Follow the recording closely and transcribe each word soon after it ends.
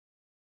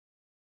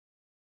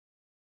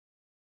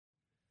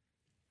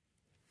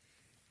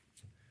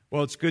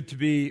Well, it's good to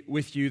be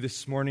with you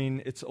this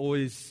morning. It's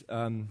always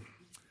an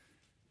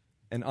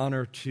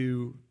honor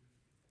to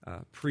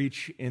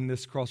preach in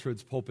this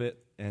Crossroads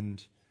pulpit,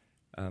 and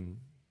I'm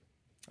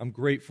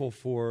grateful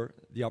for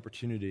the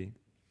opportunity.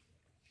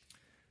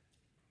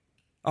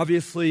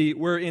 Obviously,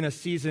 we're in a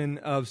season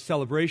of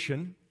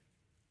celebration,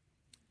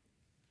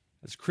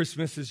 as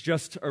Christmas is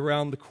just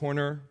around the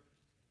corner.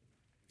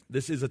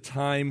 This is a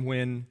time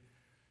when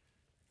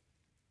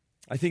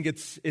I think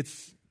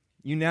it's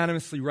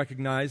unanimously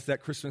recognized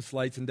that Christmas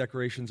lights and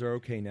decorations are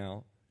okay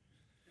now.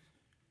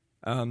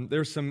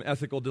 There's some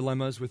ethical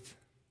dilemmas with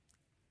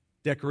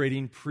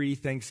decorating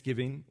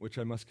pre-Thanksgiving, which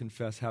I must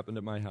confess happened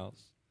at my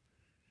house.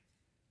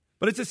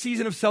 But it's a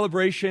season of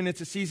celebration. It's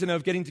a season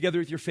of getting together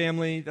with your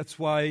family. That's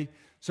why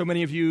so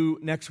many of you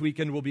next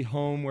weekend will be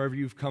home, wherever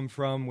you've come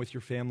from, with your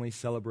family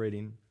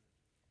celebrating.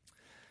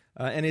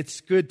 And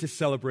it's good to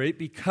celebrate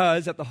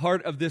because at the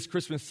heart of this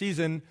Christmas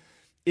season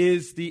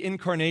is the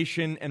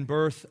incarnation and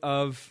birth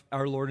of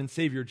our Lord and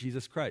Savior,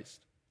 Jesus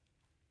Christ.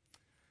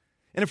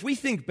 And if we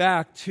think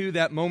back to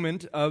that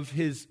moment of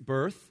his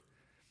birth,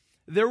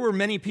 there were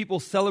many people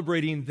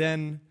celebrating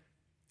then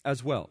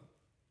as well.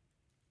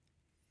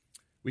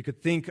 We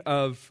could think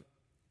of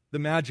the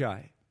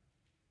Magi,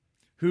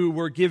 who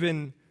were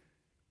given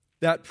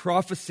that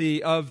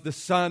prophecy of the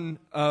son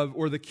of,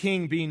 or the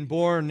king being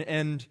born,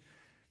 and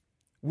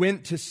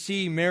went to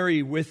see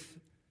Mary with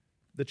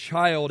the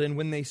child, and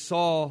when they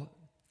saw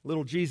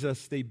little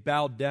Jesus, they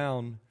bowed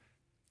down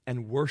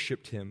and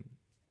worshiped him.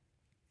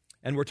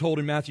 And we're told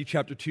in Matthew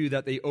chapter 2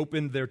 that they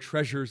opened their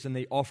treasures and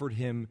they offered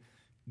him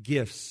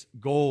gifts,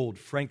 gold,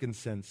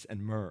 frankincense,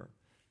 and myrrh.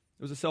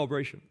 It was a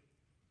celebration.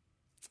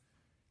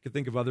 You could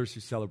think of others who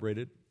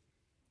celebrated.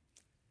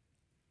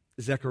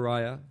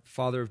 Zechariah,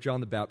 father of John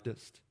the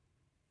Baptist,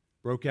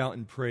 broke out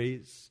in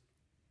praise.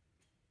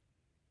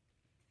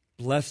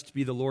 Blessed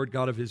be the Lord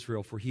God of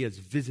Israel, for he has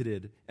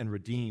visited and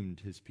redeemed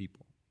his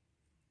people.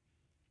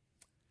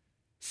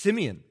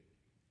 Simeon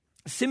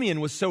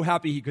was so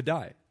happy he could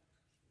die.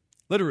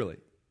 Literally.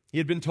 He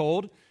had been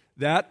told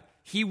that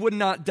he would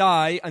not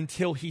die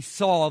until he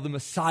saw the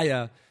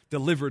Messiah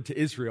delivered to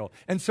Israel.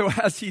 And so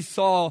as he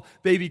saw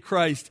baby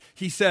Christ,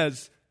 he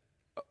says,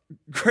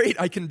 great,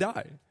 I can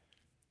die.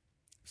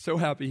 So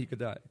happy he could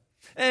die.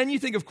 And you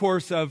think, of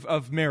course,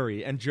 of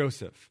Mary and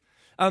Joseph.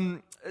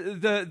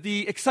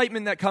 The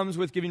excitement that comes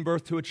with giving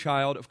birth to a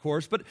child, of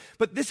course, but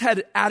this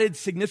had added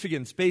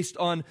significance based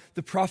on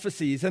the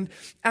prophecies. And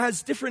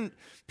as different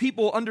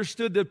people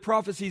understood the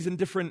prophecies in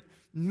different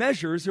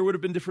measures, there would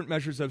have been different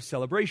measures of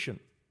celebration.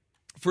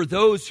 For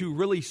those who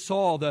really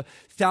saw the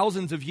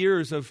thousands of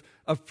years of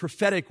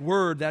prophetic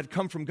word that had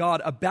come from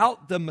God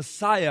about the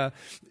Messiah,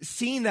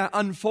 seeing that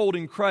unfold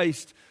in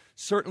Christ,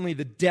 certainly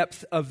the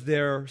depth of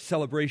their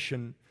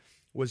celebration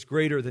was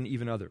greater than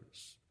even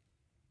others.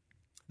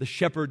 The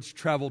shepherds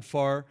traveled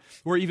far.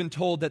 We're even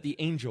told that the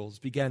angels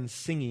began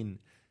singing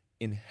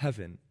in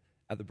heaven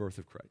at the birth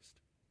of Christ.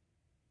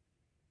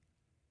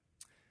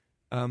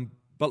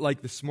 But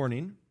like this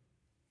morning,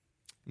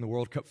 in the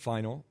World Cup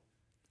final,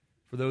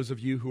 for those of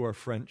you who are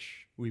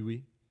French,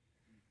 oui,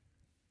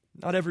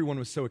 not everyone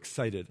was so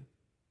excited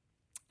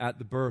at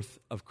the birth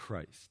of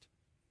Christ.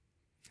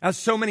 As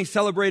so many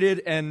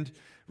celebrated and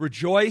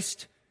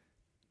rejoiced,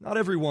 not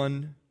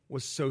everyone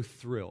was so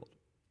thrilled.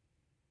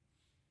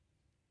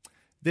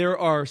 There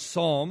are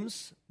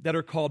psalms that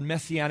are called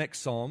messianic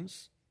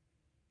psalms.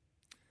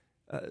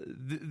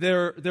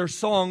 They're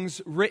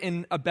songs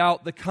written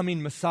about the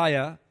coming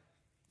Messiah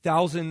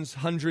thousands,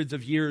 hundreds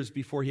of years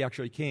before he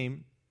actually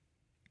came.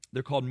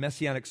 They're called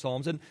messianic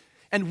psalms.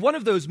 And one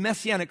of those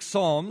messianic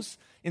psalms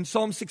in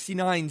Psalm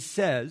 69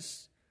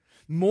 says,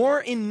 "More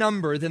in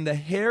number than the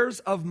hairs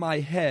of my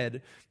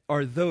head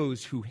are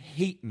those who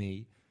hate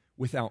me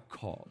without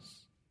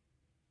cause."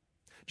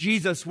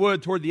 Jesus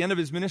would, toward the end of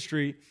his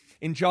ministry,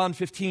 in John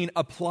 15,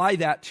 apply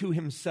that to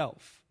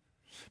himself.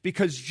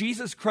 Because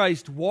Jesus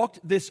Christ walked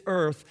this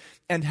earth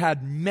and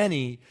had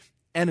many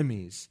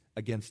enemies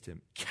against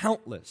him,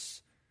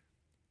 countless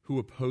who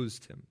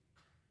opposed him.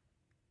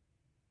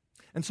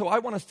 And so I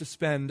want us to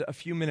spend a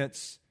few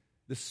minutes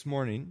this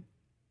morning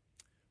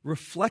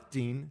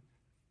reflecting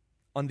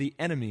on the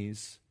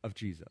enemies of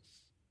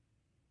Jesus.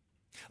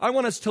 I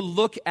want us to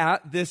look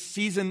at this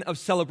season of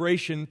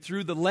celebration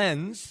through the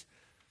lens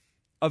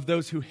of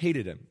those who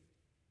hated him.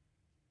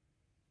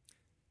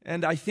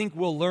 And I think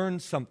we'll learn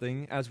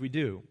something as we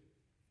do.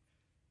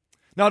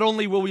 Not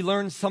only will we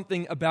learn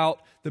something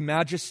about the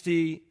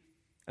majesty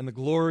and the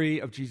glory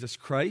of Jesus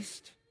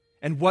Christ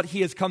and what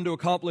he has come to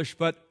accomplish,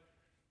 but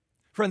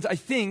friends, I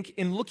think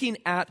in looking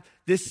at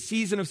this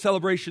season of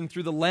celebration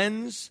through the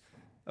lens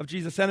of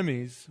Jesus'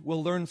 enemies,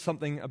 we'll learn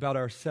something about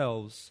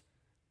ourselves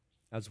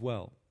as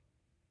well.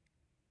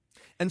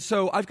 And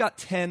so I've got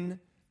 10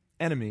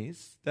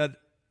 enemies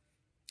that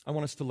I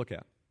want us to look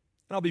at.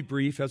 And I'll be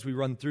brief as we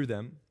run through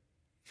them.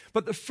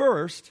 But the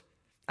first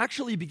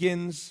actually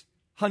begins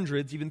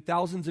hundreds, even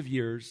thousands of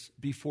years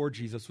before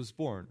Jesus was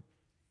born.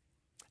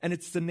 And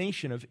it's the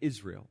nation of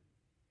Israel.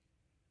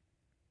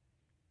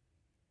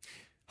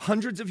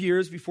 hundreds of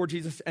years before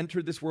Jesus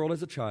entered this world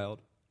as a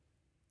child,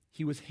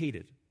 he was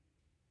hated.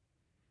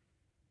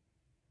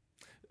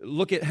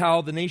 Look at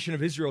how the nation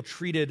of Israel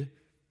treated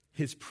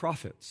his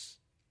prophets.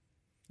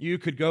 You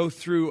could go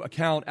through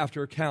account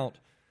after account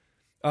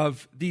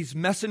of these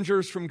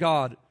messengers from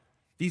God,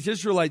 these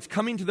Israelites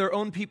coming to their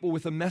own people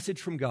with a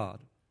message from God.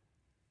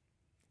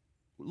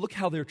 Look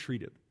how they're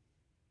treated.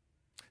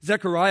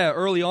 Zechariah,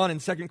 early on in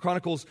 2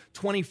 Chronicles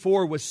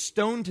 24, was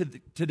stoned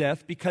to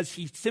death because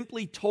he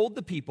simply told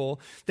the people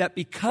that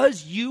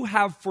because you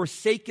have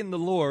forsaken the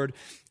Lord,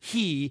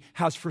 he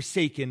has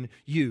forsaken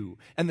you.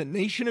 And the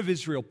nation of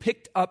Israel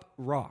picked up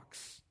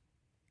rocks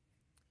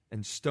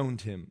and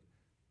stoned him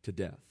to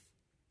death.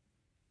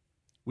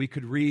 We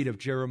could read of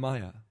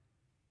Jeremiah,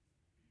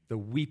 the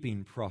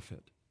weeping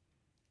prophet,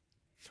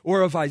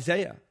 or of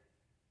Isaiah.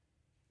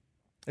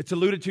 It's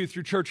alluded to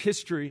through church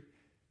history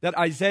that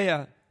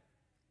Isaiah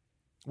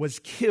was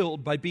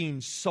killed by being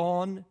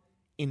sawn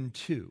in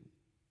two.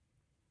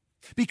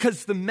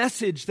 Because the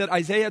message that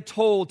Isaiah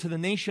told to the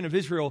nation of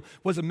Israel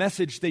was a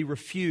message they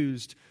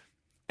refused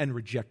and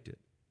rejected.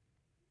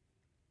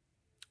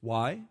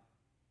 Why?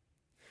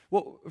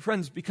 Well,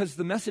 friends, because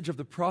the message of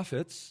the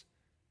prophets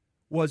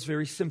was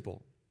very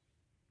simple.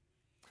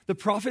 The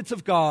prophets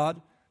of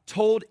God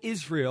told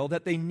Israel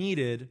that they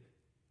needed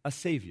a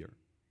Savior.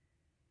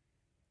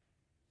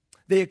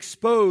 They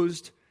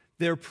exposed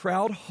their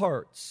proud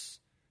hearts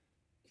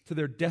to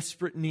their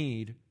desperate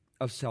need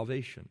of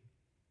salvation.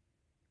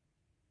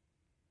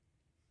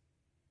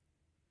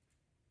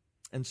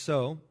 And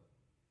so,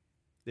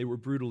 they were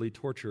brutally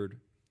tortured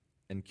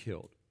and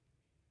killed.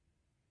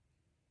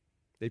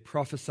 They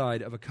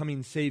prophesied of a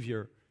coming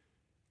Savior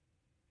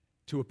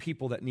to a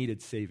people that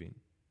needed saving.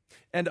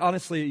 And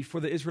honestly,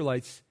 for the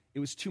Israelites, it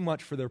was too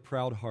much for their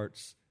proud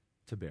hearts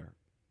to bear.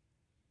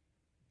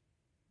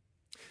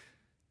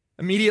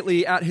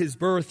 Immediately at his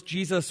birth,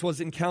 Jesus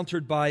was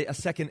encountered by a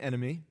second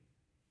enemy.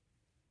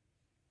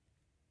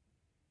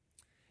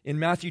 In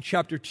Matthew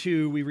chapter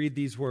 2, we read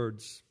these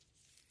words,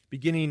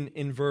 beginning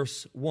in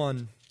verse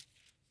 1.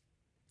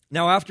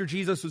 Now after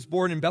Jesus was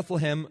born in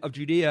Bethlehem of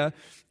Judea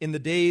in the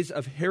days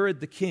of Herod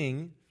the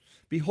king,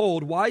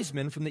 behold, wise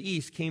men from the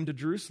east came to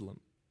Jerusalem,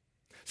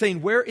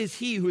 saying, "Where is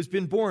he who has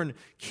been born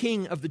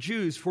King of the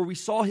Jews? For we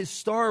saw his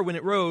star when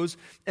it rose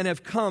and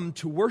have come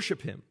to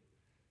worship him."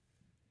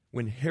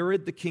 When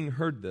Herod the king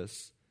heard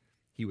this,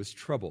 he was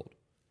troubled,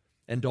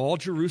 and all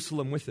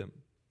Jerusalem with him.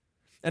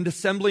 And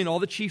assembling all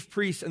the chief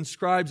priests and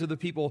scribes of the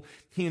people,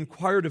 he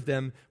inquired of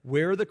them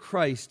where the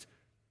Christ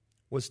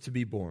was to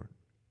be born.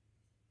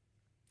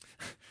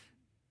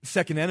 The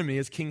second enemy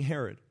is King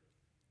Herod.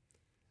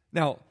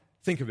 Now,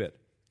 think of it.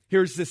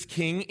 Here's this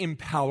king in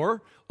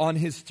power on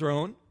his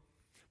throne,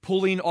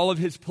 pulling all of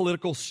his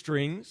political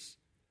strings,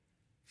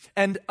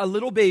 and a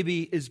little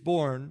baby is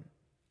born,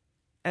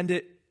 and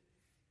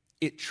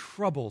it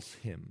troubles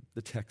him,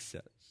 the text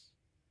says.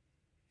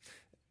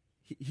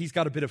 He's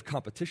got a bit of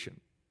competition.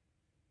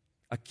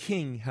 A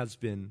king has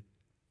been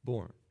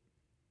born.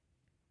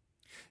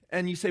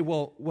 And you say,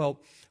 well,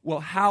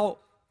 how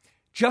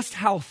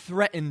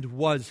threatened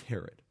was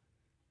Herod?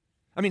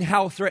 I mean,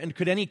 how threatened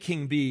could any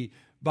king be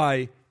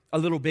by a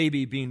little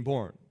baby being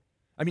born?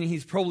 I mean,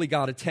 he's probably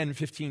got a 10,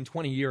 15,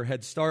 20-year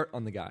head start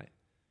on the guy.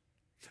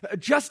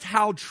 Just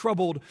how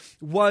troubled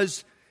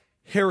was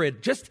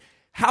Herod? Just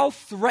how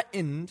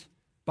threatened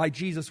by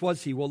Jesus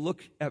was he? Well,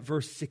 look at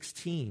verse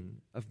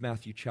 16 of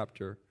Matthew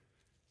chapter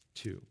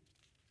 2.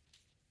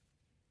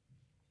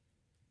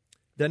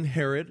 Then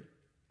Herod,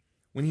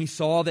 when he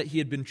saw that he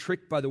had been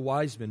tricked by the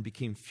wise men,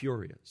 became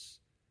furious.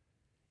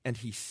 And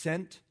he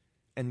sent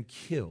and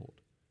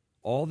killed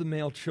all the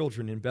male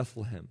children in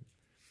Bethlehem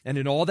and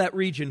in all that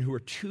region who were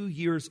 2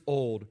 years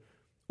old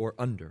or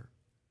under.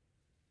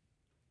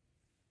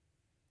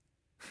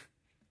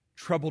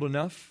 Troubled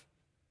enough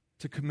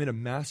to commit a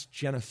mass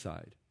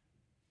genocide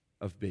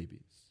of babies.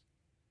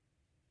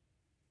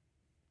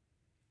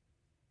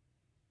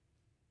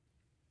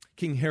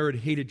 King Herod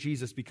hated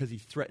Jesus because he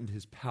threatened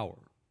his power.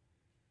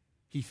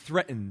 He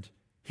threatened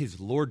his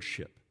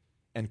lordship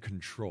and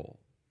control.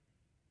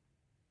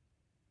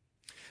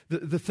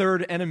 The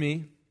third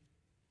enemy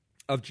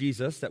of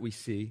Jesus that we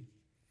see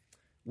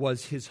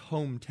was his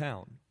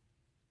hometown.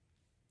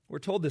 We're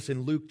told this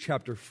in Luke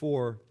chapter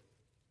 4.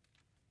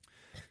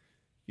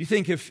 You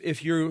think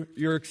if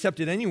you're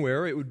accepted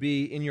anywhere, it would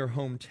be in your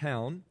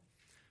hometown.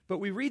 But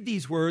we read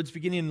these words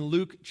beginning in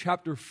Luke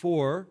chapter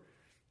 4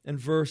 and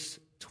verse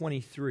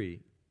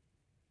 23.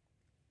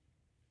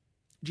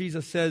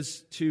 Jesus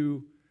says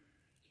to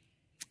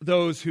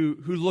those who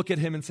look at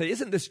him and say,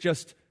 "Isn't this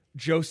just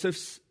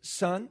Joseph's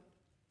son,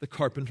 the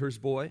carpenter's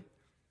boy?"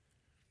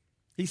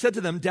 He said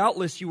to them,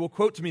 "Doubtless you will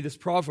quote to me this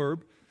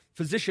proverb,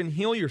 'Physician,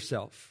 heal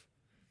yourself.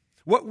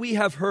 What we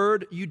have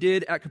heard you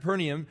did at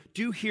Capernaum,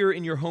 do here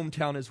in your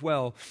hometown as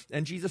well.'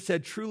 And Jesus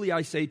said, 'Truly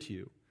I say to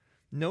you,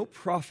 no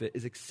prophet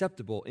is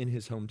acceptable in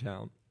his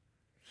hometown.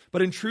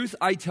 But in truth,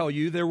 I tell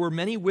you, there were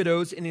many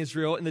widows in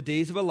Israel in the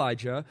days of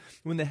Elijah,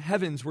 when the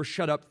heavens were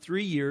shut up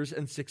 3 years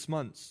and 6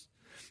 months.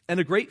 And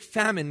a great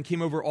famine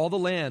came over all the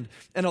land,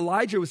 and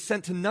Elijah was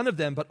sent to none of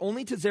them, but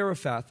only to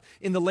Zarephath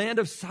in the land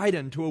of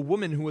Sidon, to a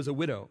woman who was a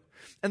widow.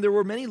 And there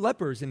were many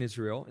lepers in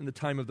Israel in the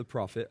time of the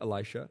prophet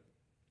Elisha,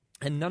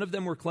 and none of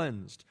them were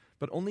cleansed,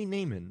 but only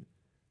Naaman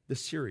the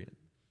Syrian.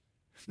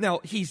 Now,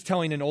 he's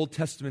telling an Old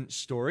Testament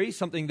story,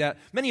 something that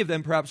many of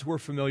them perhaps were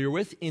familiar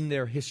with in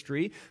their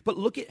history, but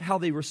look at how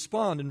they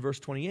respond in verse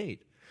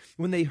 28.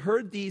 When they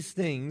heard these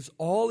things,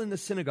 all in the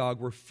synagogue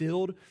were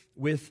filled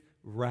with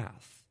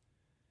wrath.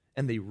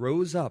 And they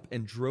rose up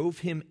and drove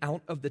him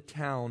out of the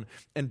town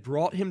and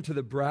brought him to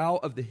the brow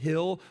of the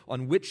hill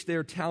on which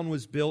their town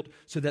was built,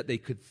 so that they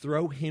could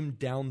throw him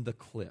down the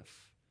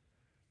cliff.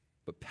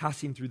 But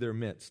passing through their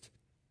midst,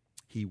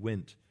 he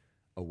went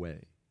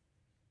away.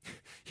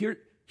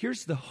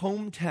 Here's the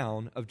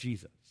hometown of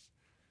Jesus.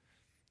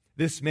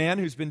 This man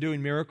who's been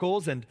doing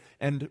miracles and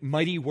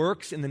mighty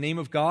works in the name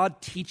of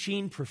God,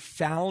 teaching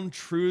profound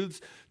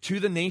truths to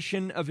the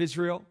nation of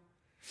Israel.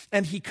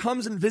 And he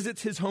comes and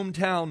visits his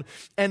hometown,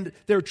 and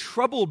they're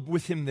troubled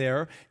with him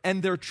there,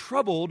 and they're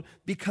troubled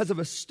because of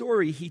a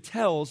story he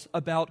tells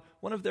about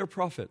one of their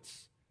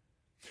prophets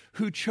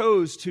who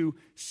chose to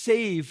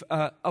save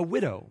a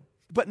widow,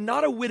 but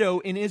not a widow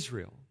in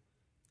Israel,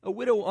 a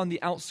widow on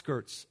the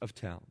outskirts of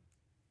town,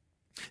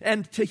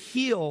 and to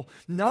heal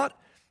not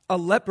a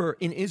leper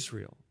in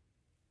Israel,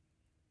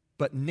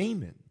 but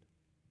Naaman,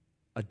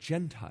 a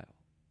Gentile.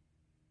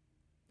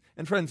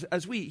 And friends,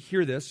 as we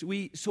hear this,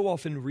 we so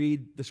often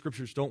read the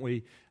scriptures, don't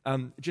we,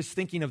 just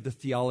thinking of the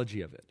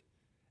theology of it.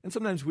 And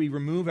sometimes we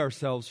remove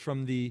ourselves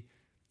from the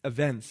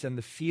events and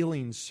the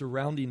feelings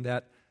surrounding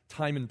that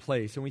time and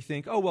place. And we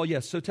think, oh, well,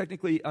 yes, so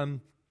technically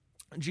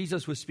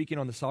Jesus was speaking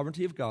on the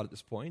sovereignty of God at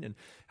this point and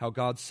how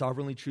God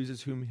sovereignly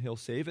chooses whom he'll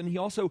save. And he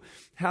also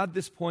had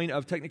this point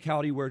of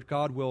technicality where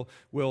God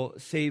will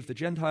save the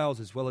Gentiles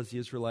as well as the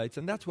Israelites,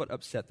 and that's what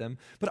upset them.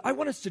 But I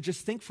want us to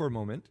just think for a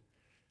moment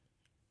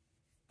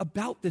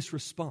about this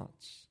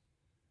response.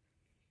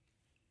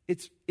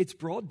 It's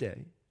broad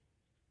day.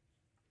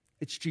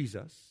 It's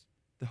Jesus,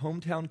 the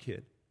hometown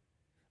kid,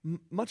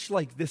 much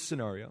like this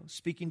scenario,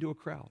 speaking to a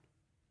crowd.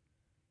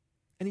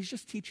 And he's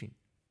just teaching.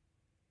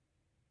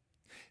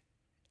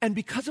 And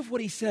because of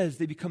what he says,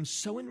 they become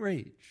so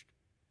enraged.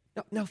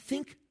 Now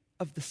think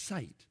of the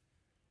sight.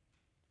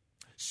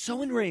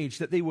 So enraged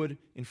that they would,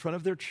 in front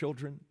of their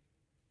children,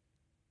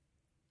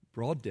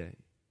 broad day,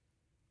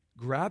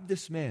 grab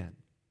this man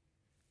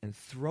and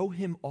throw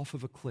him off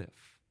of a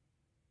cliff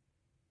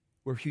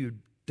where he would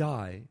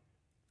die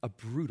a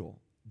brutal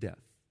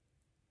death.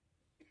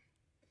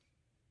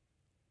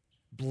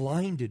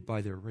 Blinded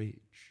by their rage.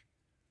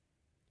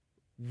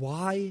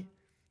 Why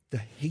the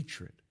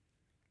hatred?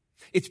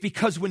 It's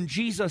because when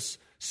Jesus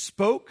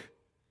spoke,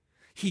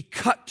 he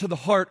cut to the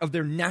heart of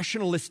their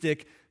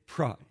nationalistic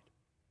pride.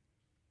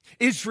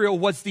 Israel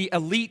was the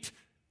elite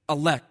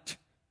elect.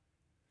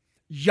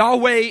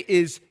 Yahweh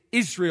is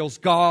Israel's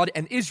God,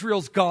 and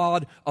Israel's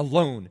God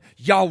alone.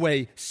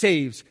 Yahweh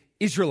saves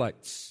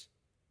Israelites.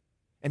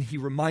 And he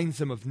reminds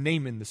them of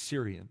Naaman the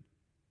Syrian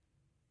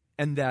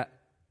and that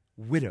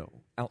widow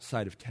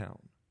outside of town.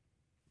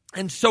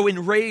 And so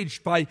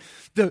enraged by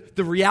the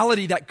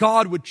reality that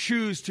God would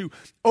choose to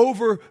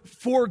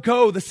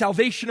forego the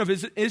salvation of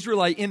his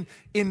Israelite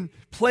in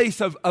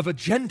place of a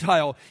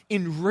Gentile,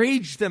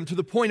 enraged them to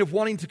the point of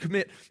wanting to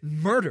commit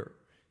murder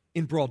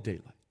in broad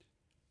daylight.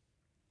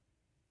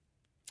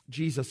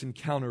 Jesus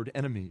encountered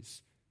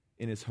enemies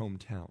in his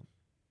hometown.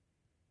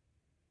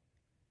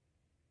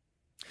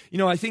 You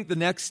know, I think the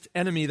next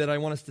enemy that I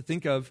want us to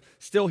think of,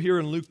 still here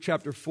in Luke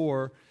chapter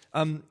 4,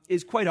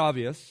 is quite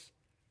obvious.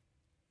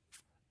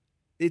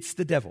 It's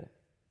the devil.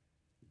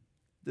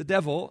 The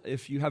devil,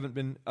 if you haven't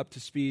been up to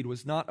speed,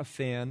 was not a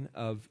fan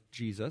of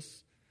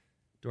Jesus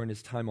during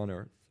his time on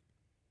earth.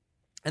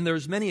 And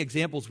there's many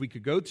examples we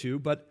could go to,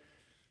 but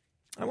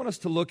I want us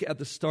to look at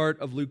the start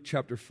of Luke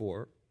chapter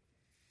 4.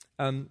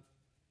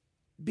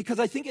 Because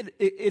I think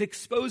it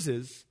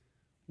exposes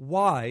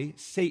why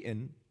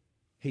Satan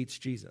hates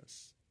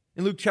Jesus.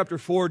 In Luke chapter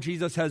 4,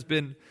 Jesus has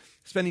been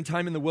spending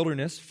time in the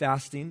wilderness,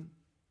 fasting,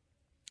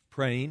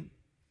 praying,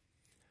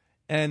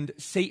 and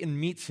Satan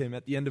meets him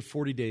at the end of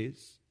 40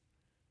 days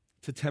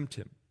to tempt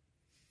him.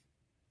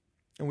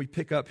 And we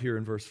pick up here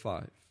in verse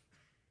 5.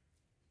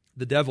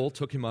 The devil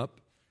took him up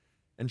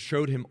and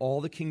showed him all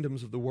the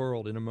kingdoms of the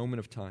world in a moment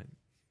of time,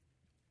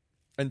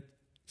 and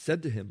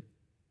said to him,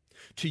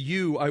 "To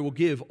you I will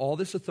give all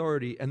this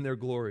authority and their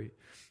glory,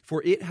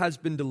 for it has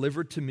been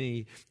delivered to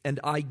me, and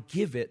I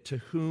give it to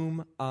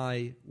whom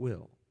I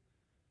will.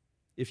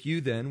 If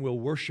you then will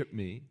worship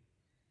me,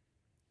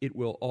 it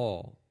will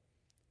all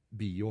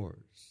be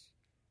yours."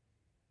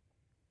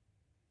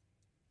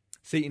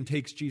 Satan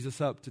takes Jesus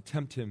up to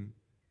tempt him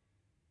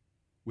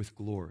with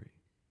glory.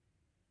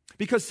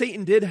 Because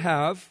Satan did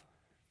have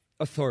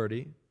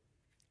authority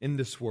in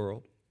this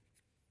world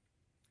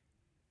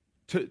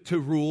to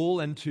rule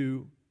and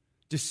to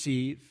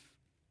deceive.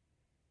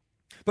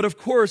 But of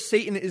course,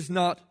 Satan is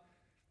not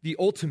the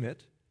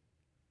ultimate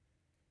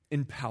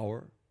in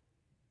power.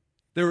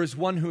 There is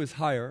one who is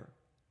higher,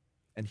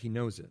 and he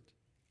knows it.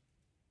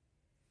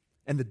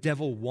 And the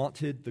devil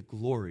wanted the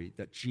glory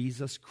that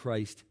Jesus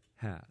Christ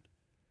had,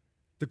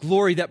 the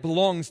glory that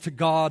belongs to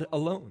God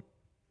alone.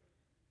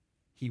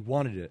 He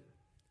wanted it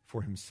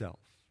for himself.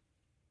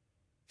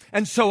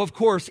 And so, of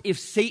course, if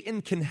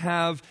Satan can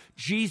have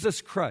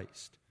Jesus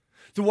Christ,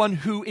 the one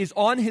who is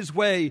on his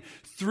way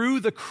through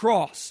the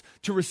cross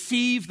to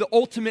receive the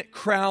ultimate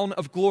crown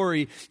of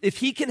glory, if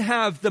he can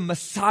have the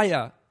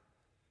Messiah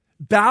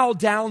bow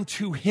down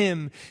to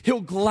him,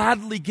 he'll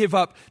gladly give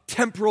up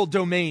temporal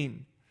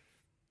domain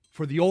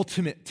for the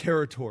ultimate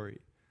territory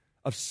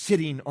of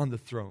sitting on the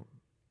throne.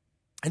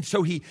 And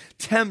so he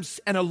tempts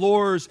and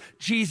allures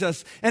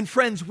Jesus. And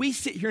friends, we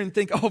sit here and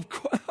think, oh,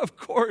 of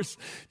course,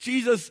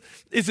 Jesus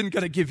isn't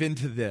going to give in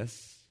to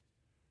this.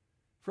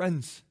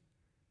 Friends,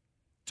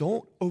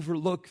 don't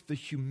overlook the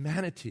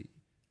humanity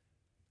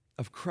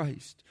of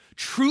Christ.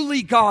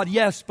 Truly God,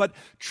 yes, but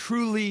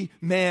truly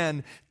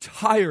man,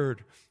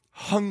 tired,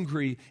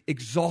 hungry,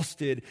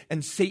 exhausted,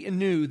 and Satan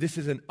knew this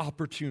is an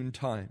opportune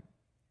time.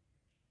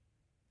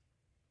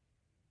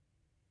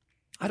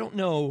 I don't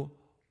know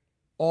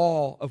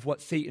all of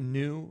what Satan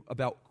knew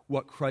about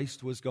what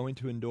Christ was going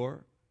to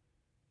endure,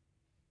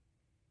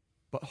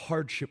 but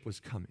hardship was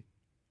coming.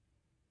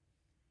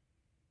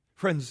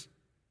 Friends,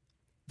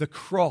 the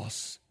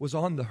cross was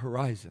on the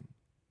horizon.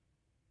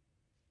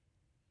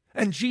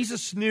 And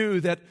Jesus knew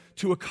that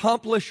to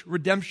accomplish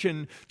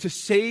redemption, to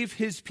save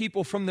his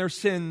people from their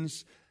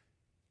sins,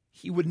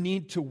 he would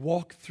need to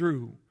walk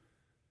through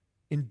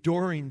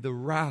enduring the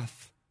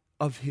wrath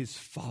of his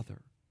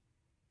Father.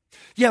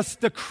 Yes,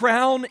 the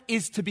crown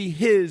is to be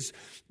his,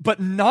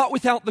 but not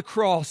without the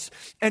cross.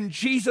 And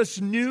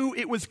Jesus knew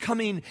it was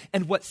coming.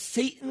 And what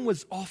Satan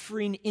was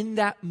offering in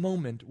that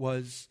moment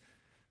was,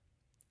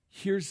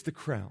 here's the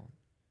crown.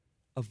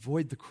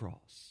 Avoid the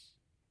cross.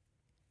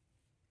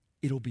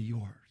 It'll be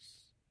yours.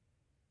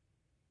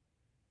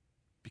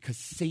 Because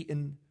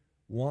Satan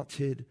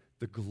wanted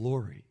the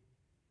glory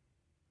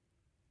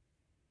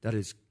that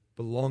is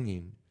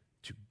belonging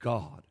to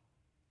God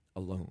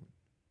alone.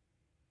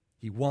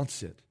 He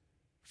wants it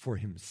for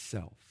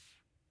himself.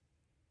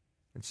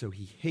 And so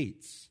he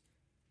hates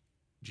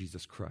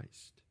Jesus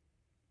Christ.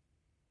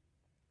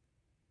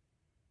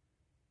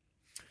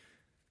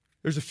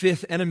 There's a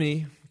fifth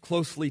enemy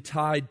closely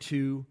tied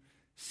to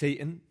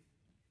Satan.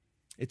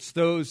 It's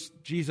those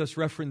Jesus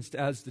referenced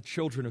as the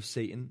children of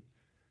Satan,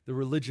 the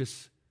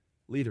religious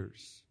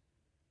leaders.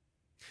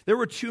 There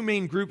were two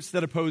main groups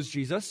that opposed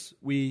Jesus.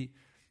 We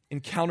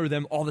encounter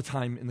them all the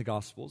time in the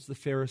Gospels, the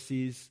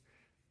Pharisees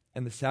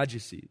and the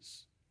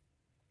Sadducees.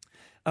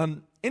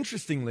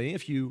 Interestingly,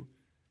 if you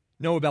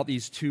know about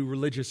these two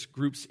religious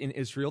groups in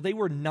Israel, they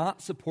were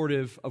not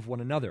supportive of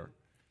one another.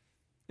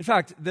 In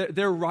fact,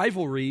 their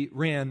rivalry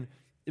ran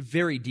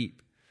very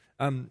deep.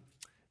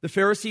 The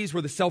Pharisees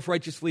were the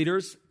self-righteous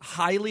leaders,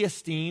 highly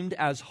esteemed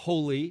as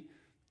holy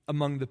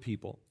among the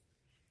people.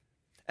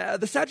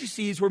 The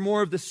Sadducees were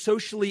more of the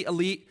socially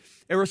elite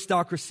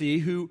aristocracy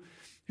who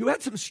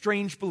had some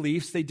strange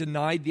beliefs. They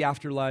denied the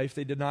afterlife.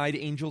 They denied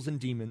angels and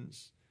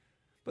demons.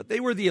 But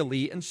they were the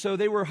elite, and so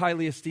they were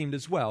highly esteemed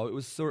as well. It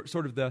was sort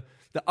of the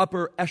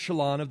upper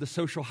echelon of the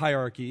social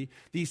hierarchy.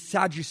 These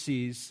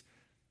Sadducees,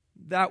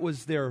 that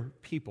was their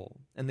people,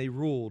 and they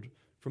ruled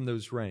from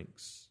those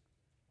ranks.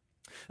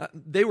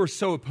 They were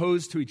so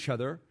opposed to each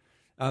other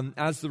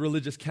as the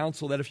religious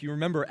council that if you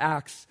remember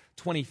Acts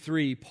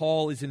 23,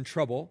 Paul is in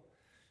trouble.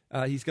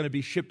 He's going to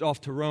be shipped off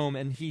to Rome,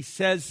 and he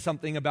says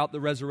something about the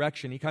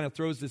resurrection. He kind of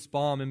throws this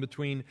bomb in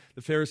between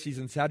the Pharisees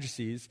and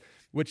Sadducees,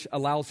 which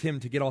allows him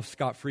to get off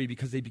scot-free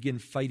because they begin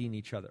fighting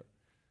each other.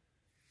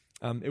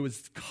 It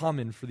was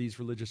common for these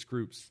religious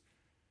groups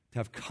to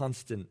have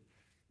constant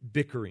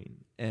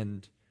bickering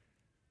and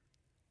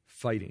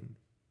fighting.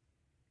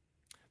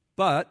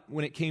 But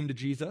when it came to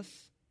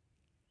Jesus,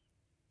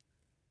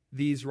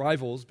 these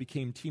rivals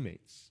became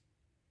teammates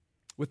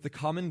with the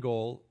common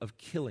goal of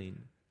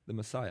killing the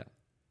Messiah.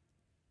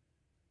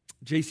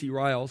 J.C.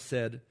 Ryle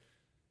said,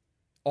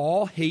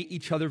 "All hate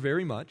each other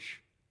very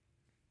much,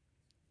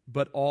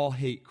 but all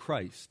hate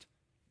Christ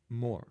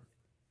more."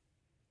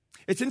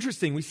 It's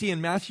interesting. We see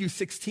in Matthew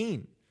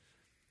 16,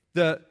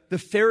 the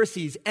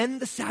Pharisees and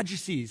the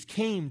Sadducees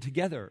came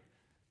together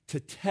to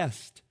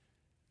test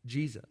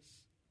Jesus.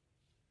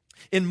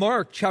 In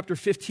Mark chapter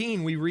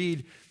 15, we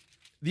read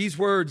these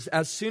words,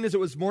 "As soon as it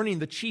was morning,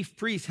 the chief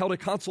priests held a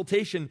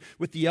consultation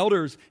with the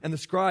elders and the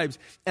scribes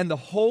and the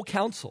whole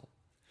council.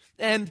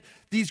 And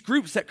these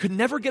groups that could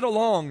never get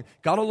along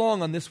got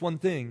along on this one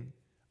thing: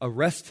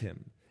 arrest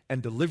him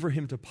and deliver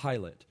him to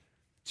Pilate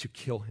to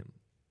kill him."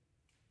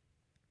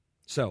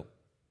 So,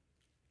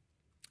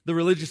 the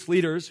religious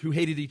leaders who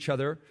hated each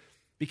other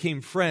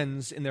became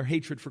friends in their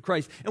hatred for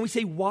Christ. And we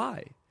say,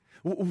 why?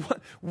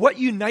 What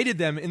united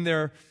them in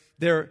their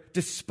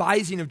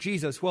despising of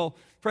Jesus? Well,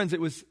 friends,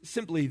 it was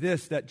simply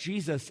this, that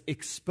Jesus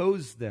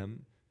exposed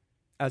them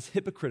as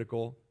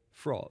hypocritical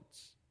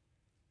frauds.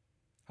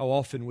 How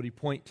often would he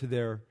point to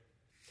their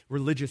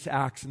religious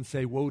acts and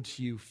say, "Woe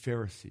to you,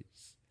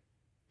 Pharisees,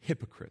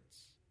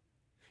 hypocrites.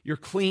 You're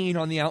clean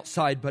on the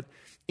outside, but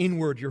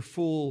Inward, you're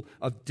full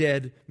of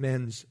dead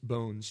men's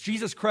bones.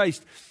 Jesus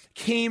Christ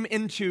came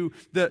into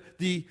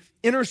the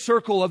inner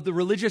circle of the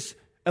religious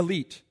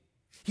elite.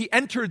 He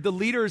entered the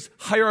leaders'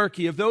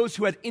 hierarchy of those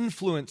who had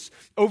influence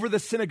over the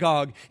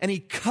synagogue, and he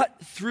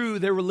cut through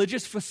their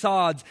religious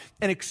facades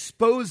and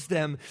exposed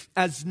them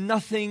as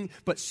nothing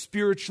but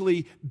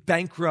spiritually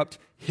bankrupt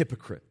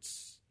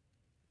hypocrites.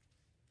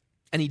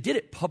 And he did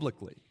it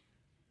publicly,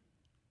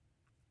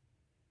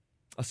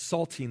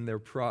 assaulting their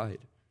pride.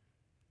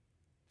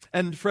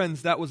 And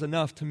friends, that was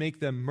enough to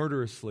make them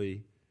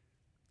murderously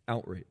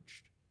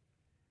outraged.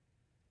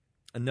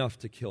 Enough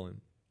to kill him.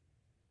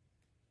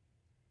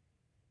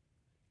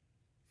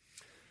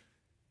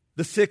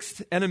 The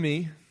sixth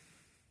enemy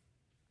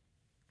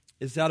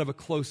is that of a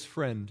close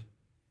friend.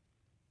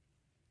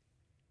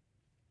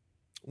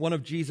 One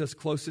of Jesus'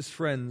 closest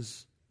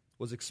friends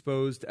was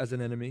exposed as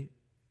an enemy,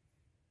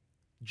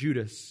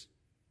 Judas,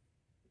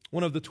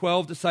 one of the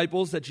 12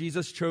 disciples that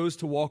Jesus chose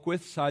to walk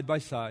with side by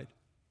side.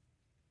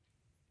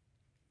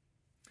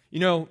 You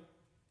know,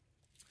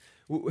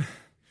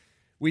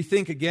 we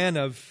think again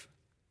of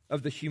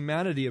the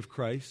humanity of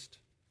Christ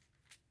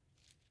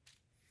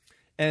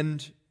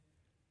and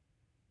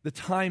the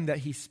time that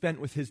he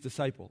spent with his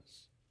disciples.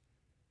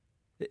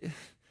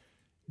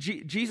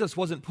 Jesus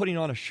wasn't putting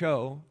on a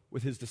show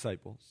with his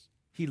disciples.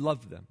 He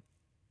loved them.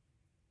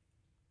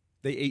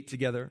 They ate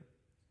together.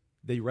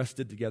 They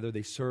rested together.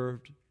 They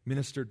served,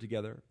 ministered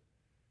together.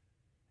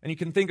 And you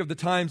can think of the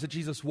times that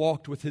Jesus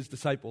walked with his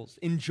disciples,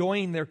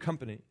 enjoying their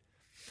company,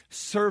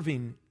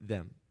 serving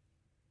them.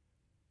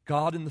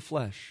 God in the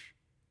flesh,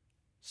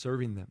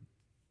 serving them.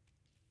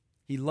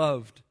 He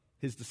loved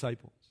his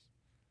disciples.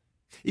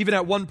 Even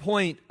at one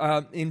point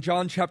in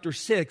John chapter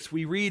 6,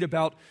 we read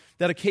about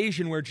that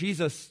occasion where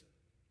Jesus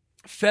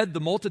fed the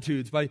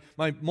multitudes by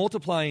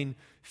multiplying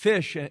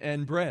fish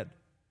and bread.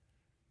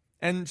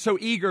 And so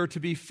eager to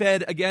be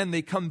fed again,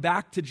 they come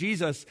back to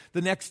Jesus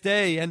the next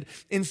day. And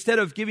instead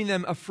of giving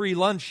them a free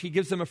lunch, he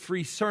gives them a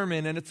free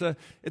sermon. And it's a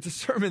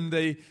sermon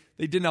they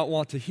did not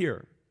want to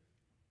hear.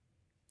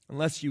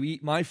 Unless you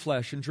eat my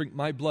flesh and drink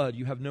my blood,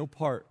 you have no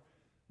part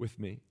with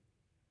me.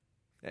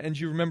 And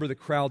you remember the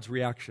crowd's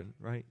reaction,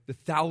 right? The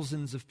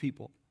thousands of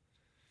people.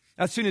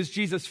 As soon as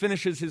Jesus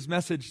finishes his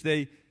message,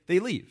 they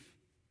leave.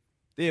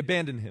 They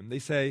abandon him. They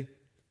say,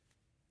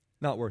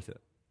 not worth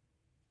it.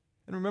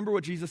 And remember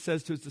what Jesus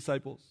says to his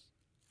disciples?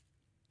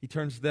 He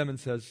turns to them and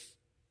says,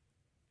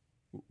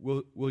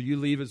 will you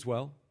leave as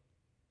well?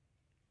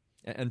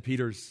 And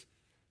Peter's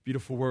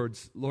beautiful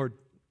words, Lord,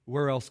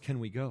 where else can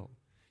we go?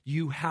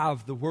 You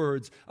have the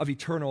words of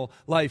eternal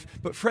life.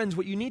 But friends,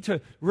 what you need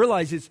to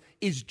realize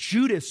is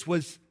Judas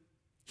was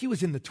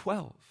in the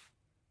 12.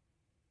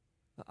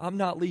 I'm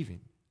not leaving.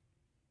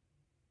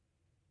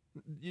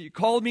 You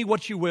call me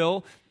what you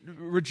will,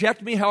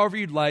 reject me however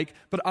you'd like,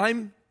 but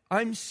I'm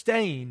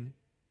staying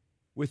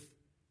with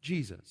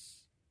Jesus.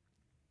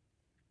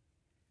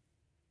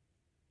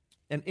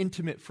 An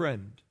intimate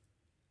friend,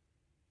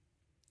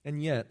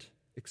 and yet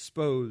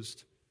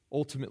exposed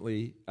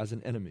ultimately as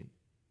an enemy.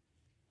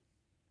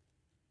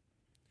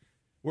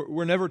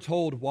 We're never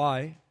told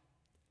why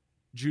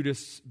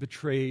Judas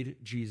betrayed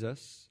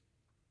Jesus.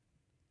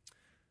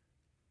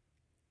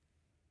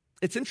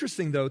 It's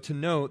interesting, though, to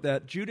note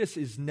that Judas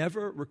is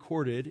never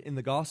recorded in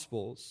the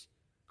Gospels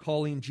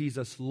calling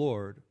Jesus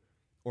Lord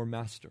or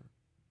Master.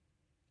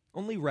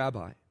 Only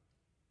Rabbi.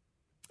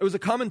 It was a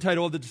common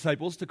title of the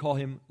disciples to call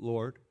him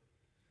Lord.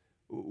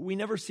 We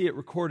never see it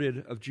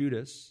recorded of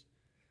Judas.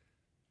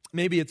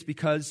 Maybe it's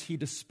because he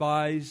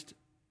despised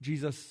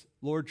Jesus'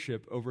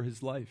 lordship over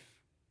his life.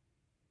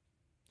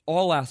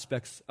 All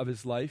aspects of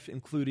his life,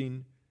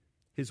 including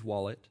his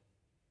wallet.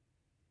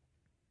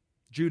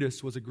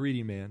 Judas was a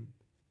greedy man.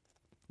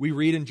 We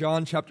read in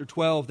John chapter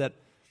 12 that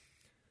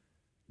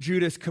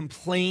Judas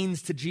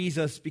complains to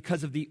Jesus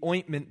because of the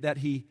ointment that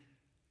he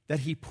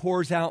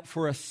pours out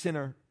for a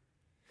sinner.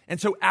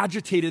 And so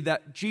agitated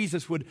that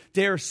Jesus would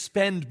dare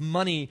spend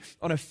money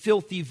on a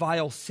filthy,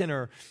 vile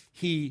sinner,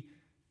 he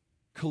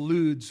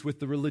colludes with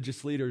the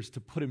religious leaders to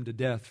put him to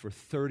death for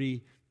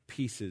 30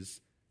 pieces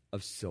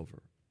of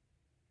silver.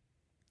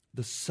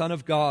 The Son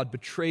of God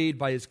betrayed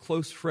by his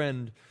close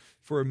friend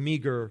for a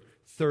meager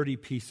 30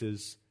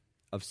 pieces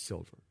of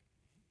silver.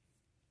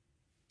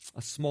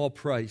 A small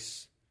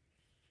price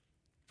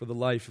for the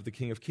life of the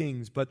King of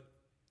Kings, but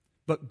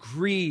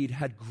greed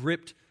had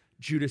gripped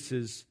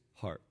Judas's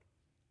heart.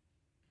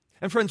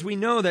 And friends, we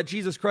know that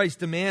Jesus Christ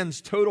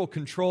demands total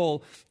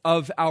control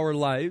of our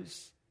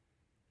lives.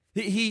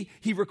 He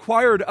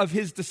required of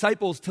his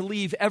disciples to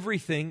leave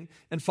everything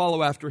and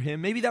follow after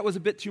him. Maybe that was a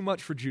bit too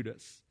much for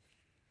Judas.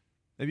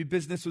 Maybe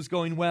business was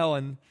going well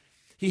and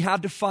he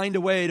had to find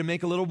a way to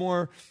make a little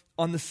more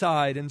on the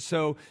side. And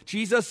so,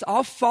 Jesus,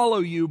 I'll follow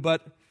you,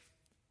 but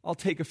I'll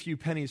take a few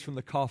pennies from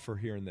the coffer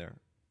here and there.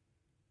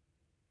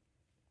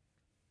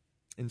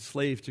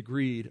 Enslaved to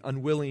greed,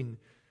 unwilling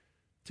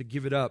to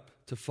give it up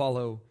to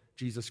follow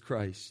Jesus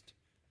Christ.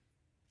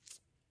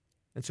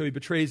 And so he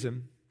betrays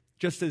him.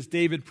 Just as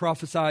David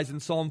prophesies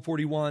in Psalm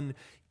 41,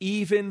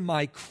 even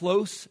my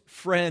close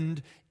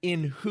friend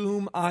in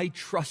whom I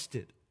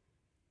trusted,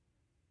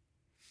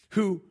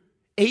 who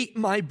ate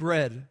my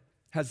bread,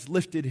 has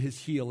lifted his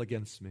heel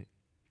against me.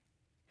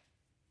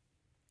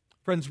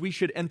 Friends, we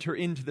should enter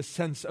into the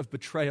sense of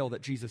betrayal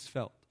that Jesus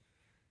felt.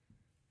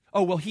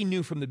 Oh, well, he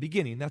knew from the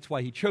beginning. That's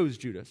why he chose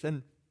Judas.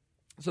 And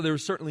so there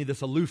was certainly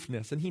this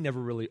aloofness, and he never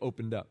really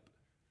opened up.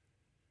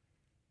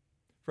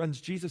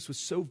 Friends, Jesus was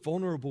so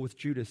vulnerable with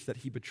Judas that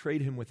he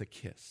betrayed him with a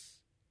kiss.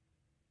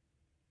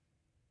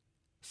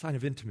 A sign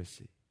of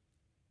intimacy.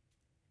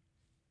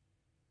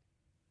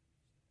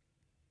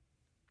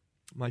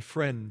 My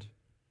friend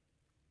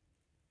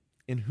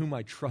in whom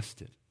I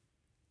trusted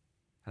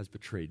has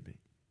betrayed me.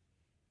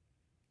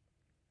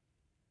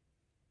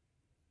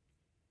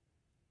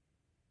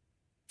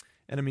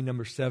 Enemy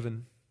number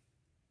 7,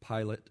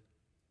 Pilate.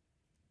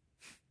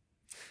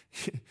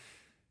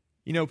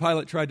 You know,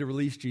 Pilate tried to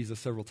release Jesus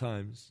several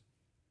times.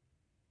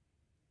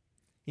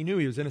 He knew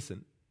he was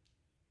innocent.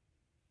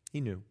 He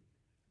knew.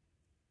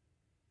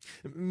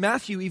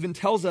 Matthew even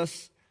tells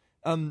us,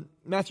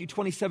 Matthew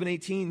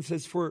 27:18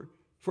 says, For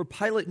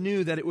Pilate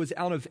knew that it was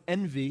out of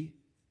envy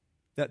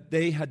that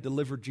they had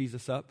delivered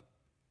Jesus up.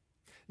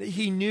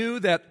 He knew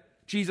that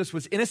Jesus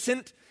was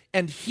innocent,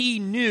 and he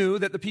knew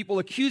that the people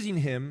accusing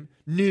him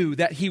knew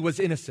that he was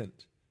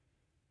innocent.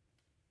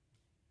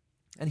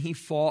 And he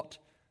fought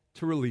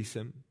to release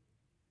him.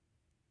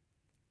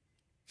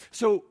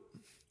 So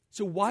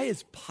why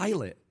is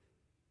Pilate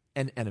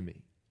an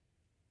enemy?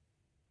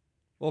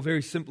 Well,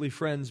 very simply,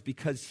 friends,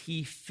 because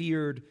he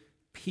feared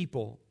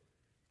people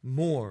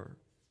more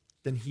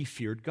than he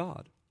feared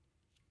God.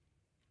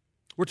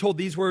 We're told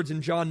these words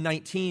in John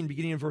 19,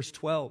 beginning in verse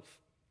 12.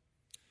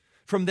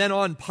 From then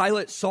on,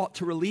 Pilate sought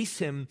to release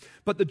him,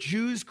 but the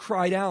Jews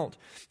cried out,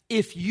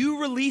 "If you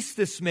release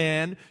this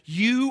man,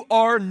 you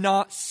are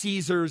not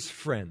Caesar's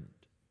friend.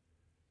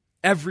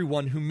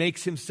 Everyone who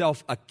makes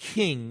himself a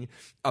king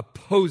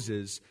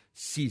opposes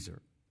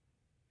Caesar."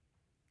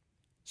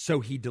 So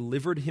he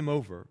delivered him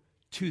over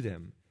to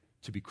them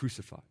to be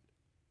crucified.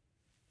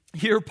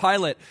 Here,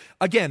 Pilate,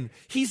 again,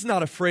 he's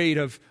not afraid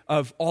of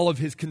all of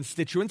his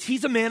constituents.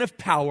 He's a man of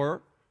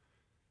power.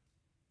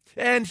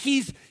 And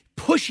he's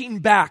pushing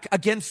back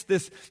against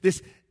this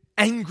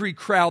angry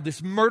crowd,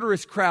 this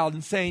murderous crowd,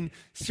 and saying,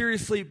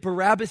 seriously,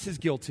 Barabbas is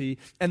guilty,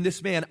 and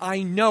this man,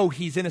 I know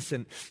he's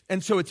innocent.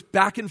 And so it's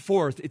back and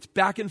forth.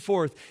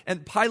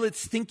 And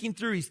Pilate's thinking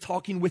through, he's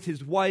talking with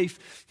his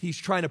wife, he's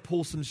trying to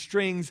pull some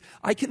strings.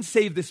 I can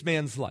save this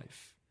man's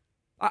life.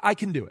 I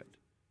can do it.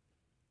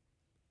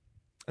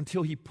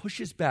 Until he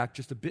pushes back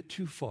just a bit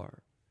too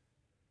far.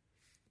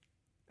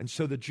 And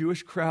so the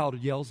Jewish crowd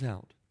yells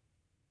out,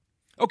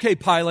 "Okay,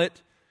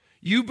 Pilate,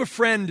 you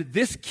befriend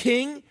this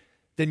king,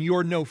 then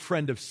you're no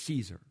friend of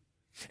Caesar."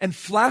 And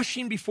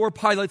flashing before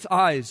Pilate's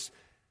eyes,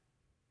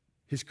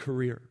 his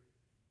career,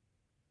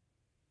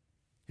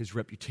 his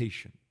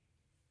reputation,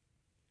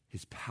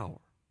 his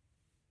power.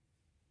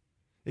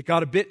 It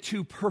got a bit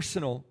too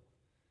personal.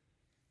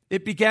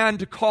 It began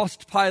to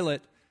cost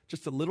Pilate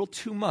just a little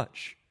too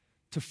much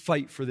to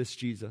fight for this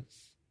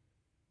Jesus.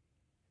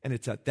 And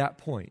it's at that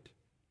point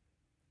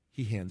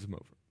he hands him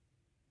over.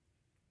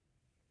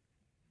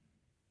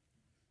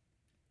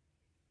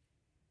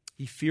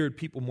 He feared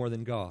people more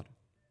than God.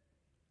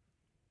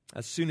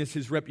 As soon as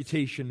his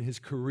reputation, his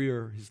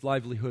career, his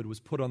livelihood was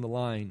put on the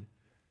line,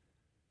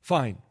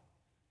 fine,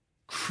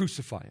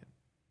 crucify him.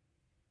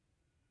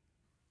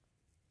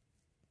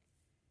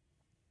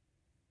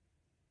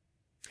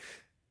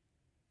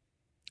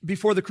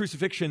 Before the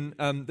crucifixion,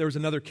 there was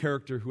another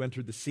character who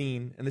entered the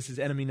scene, and this is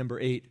enemy number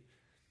 8,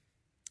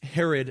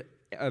 Herod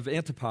of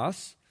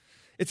Antipas.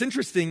 It's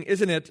interesting,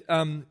 isn't it,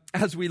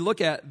 as we look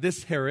at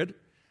this Herod,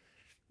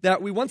 that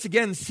we once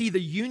again see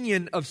the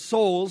union of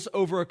souls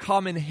over a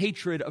common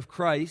hatred of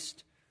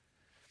Christ.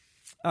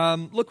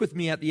 Look with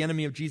me at the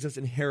enemy of Jesus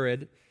and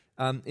Herod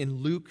in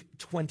Luke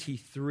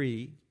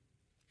 23.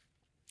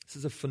 This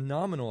is a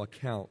phenomenal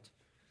account.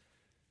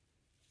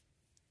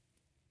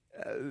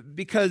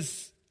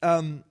 Because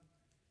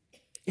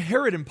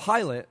Herod and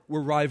Pilate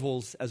were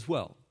rivals as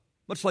well,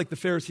 much like the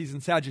Pharisees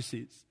and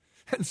Sadducees.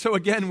 And so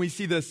again, we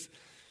see this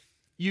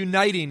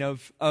uniting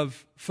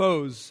of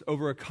foes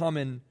over a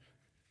common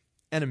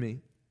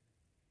enemy.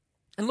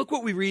 And look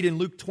what we read in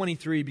Luke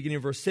 23, beginning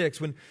of verse 6.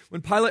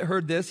 When Pilate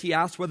heard this, he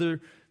asked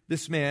whether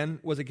this man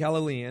was a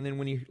Galilean, and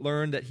when he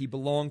learned that he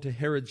belonged to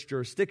Herod's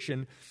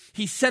jurisdiction,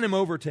 he sent him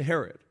over to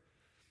Herod.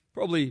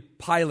 Probably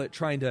Pilate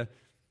trying to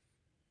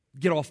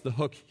get off the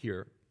hook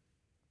here.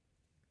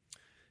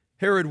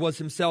 Herod was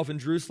himself in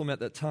Jerusalem at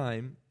that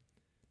time.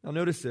 Now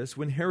notice this,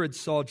 when Herod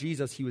saw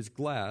Jesus, he was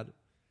glad,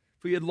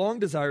 for he had long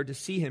desired to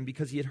see him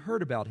because he had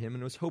heard about him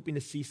and was hoping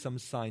to see some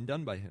sign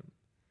done by him.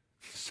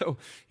 So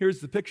here's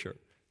the picture.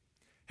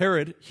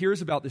 Herod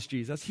hears about this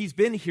Jesus. He's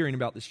been hearing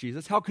about this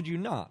Jesus. How could you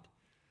not?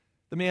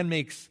 The man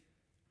makes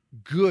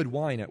good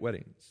wine at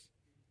weddings.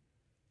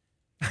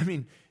 I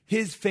mean,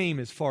 his fame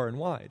is far and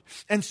wide.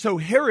 And so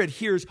Herod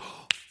hears,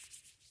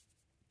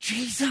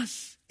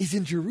 Jesus is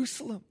in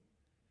Jerusalem.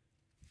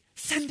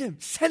 Send him,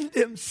 send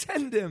him,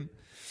 send him.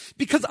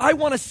 Because I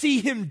want to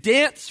see him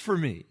dance for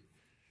me.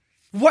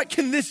 What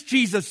can this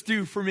Jesus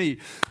do for me?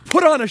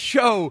 Put on a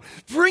show.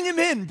 Bring him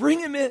in, bring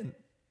him in.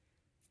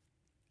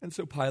 And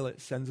so Pilate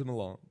sends him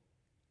along.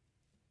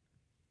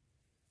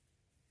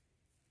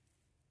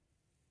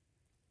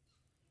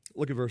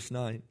 Look at verse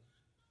 9.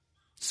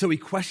 So he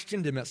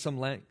questioned him at some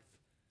length.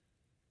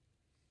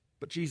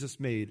 But Jesus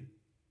made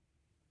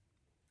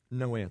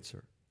no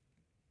answer.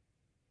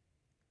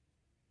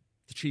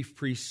 The chief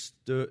priests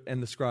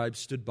and the scribes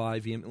stood by,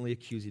 vehemently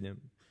accusing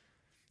him.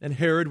 And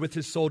Herod with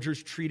his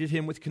soldiers treated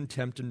him with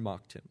contempt and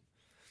mocked him.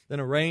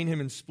 Then arraying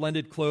him in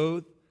splendid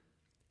clothes,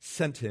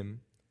 sent him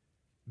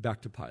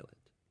back to Pilate.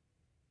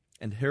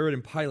 And Herod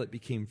and Pilate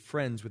became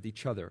friends with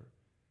each other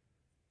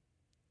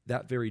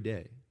that very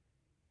day.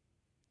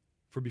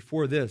 For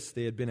before this,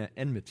 they had been at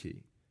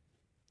enmity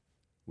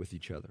with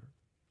each other.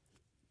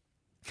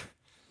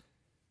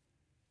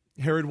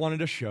 Herod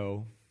wanted a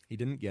show. He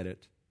didn't get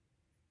it.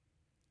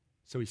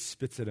 So he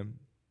spits at him,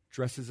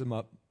 dresses him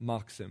up,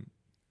 mocks him,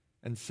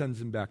 and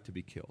sends him back to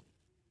be killed.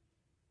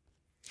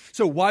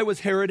 So why was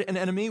Herod an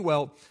enemy?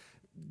 Well,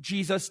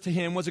 Jesus to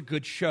him was a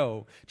good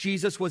show.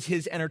 Jesus was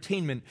his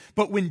entertainment.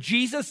 But when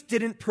Jesus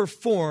didn't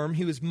perform,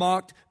 he was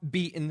mocked,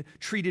 beaten,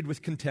 treated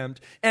with contempt,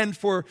 and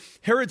for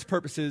Herod's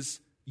purposes,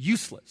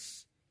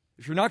 useless.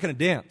 If you're not going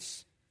to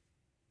dance,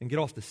 then get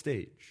off the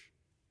stage.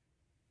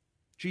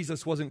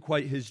 Jesus wasn't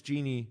quite his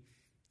genie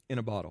in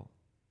a bottle.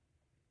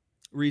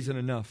 Reason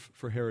enough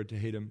for Herod to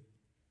hate him.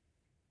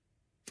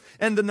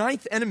 And the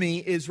ninth enemy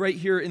is right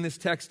here in this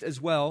text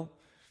as well.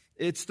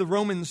 It's the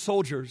Roman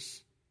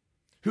soldiers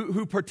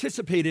who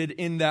participated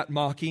in that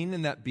mocking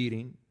and that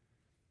beating.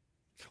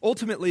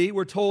 Ultimately,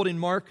 we're told in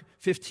Mark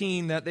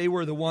 15 that they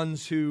were the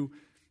ones who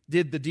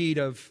did the deed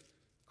of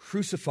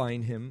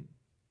crucifying him.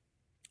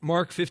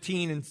 Mark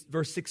 15 and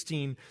verse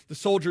 16, the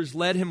soldiers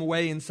led him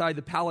away inside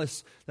the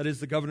palace, that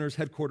is the governor's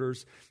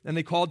headquarters, and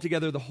they called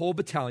together the whole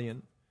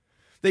battalion.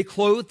 They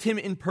clothed him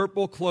in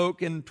purple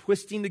cloak, and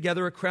twisting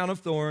together a crown of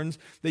thorns,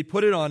 they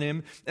put it on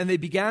him, and they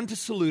began to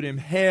salute him,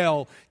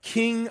 "Hail,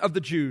 King of the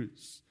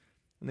Jews!"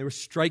 And they were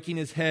striking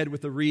his head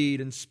with a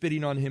reed and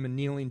spitting on him and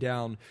kneeling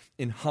down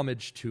in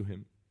homage to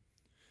him.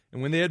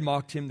 And when they had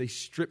mocked him, they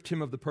stripped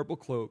him of the purple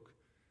cloak,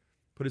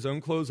 put his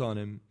own clothes on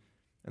him,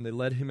 and they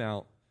led him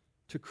out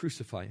to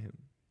crucify him.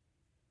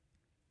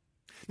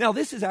 Now,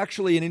 this is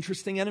actually an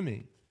interesting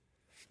enemy,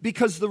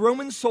 because the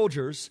Roman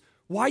soldiers,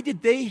 why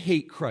did they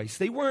hate Christ?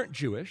 They weren't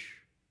Jewish.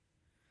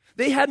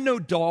 They had no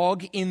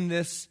dog in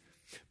this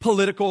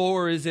political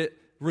or is it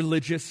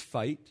religious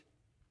fight.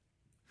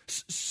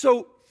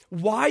 So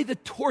why the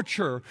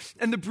torture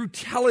and the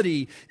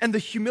brutality and the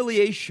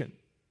humiliation?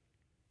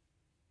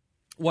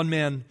 One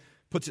man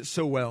puts it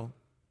so well.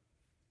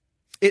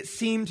 It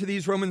seemed to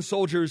these Roman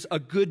soldiers a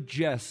good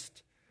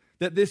jest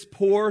that this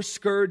poor,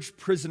 scourged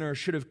prisoner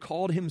should have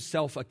called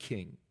himself a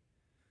king.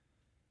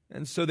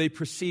 And so they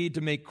proceed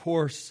to make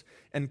coarse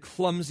and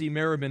clumsy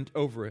merriment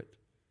over it,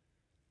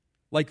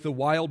 like the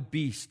wild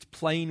beast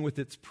playing with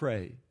its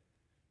prey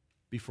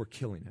before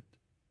killing it.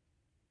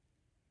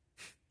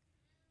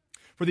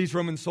 For these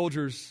Roman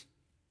soldiers,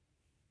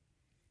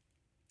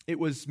 it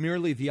was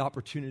merely the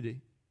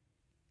opportunity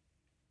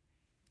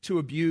to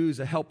abuse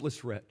a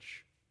helpless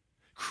wretch.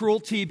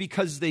 Cruelty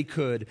because they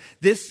could.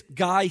 This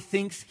guy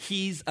thinks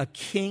he's a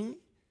king.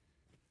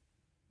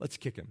 Let's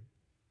kick him.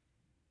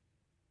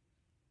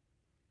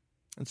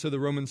 And so the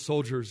Roman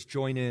soldiers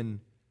join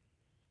in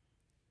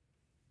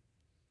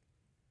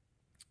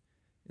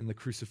the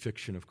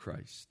crucifixion of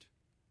Christ.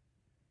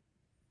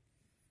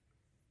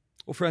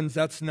 Well, friends,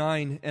 that's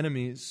 9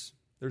 enemies.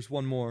 There's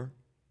one more.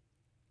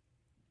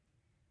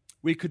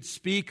 We could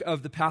speak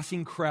of the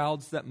passing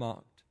crowds that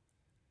mocked,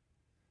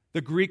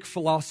 the Greek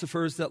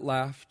philosophers that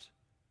laughed,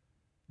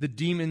 the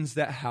demons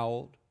that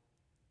howled.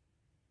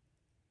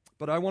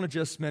 But I want to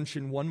just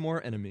mention one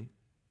more enemy.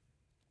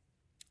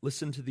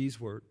 Listen to these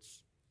words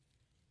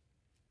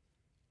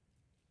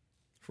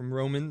from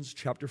Romans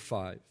chapter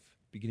 5,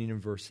 beginning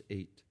in verse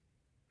 8.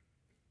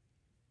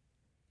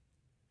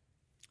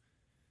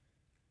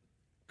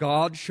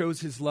 God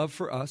shows his love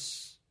for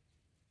us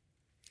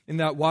in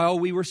that while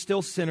we were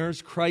still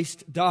sinners,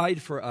 Christ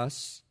died for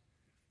us.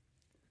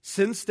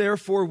 Since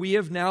therefore we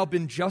have now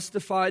been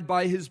justified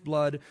by his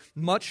blood,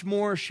 much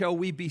more shall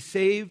we be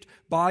saved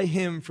by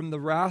him from the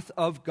wrath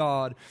of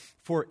God.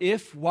 For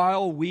if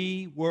while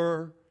we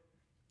were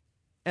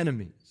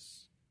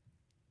enemies,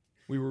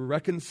 we were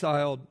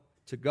reconciled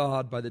to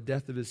God by the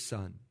death of his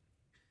Son,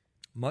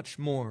 much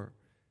more,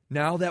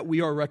 now that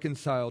we are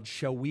reconciled,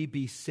 shall we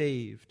be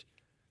saved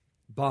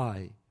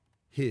by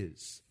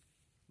his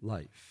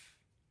life.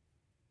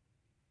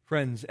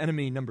 Friends,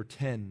 enemy number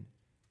 10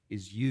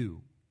 is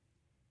you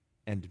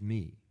and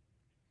me.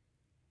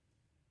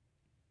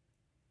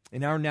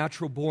 In our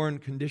natural born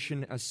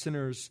condition as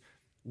sinners,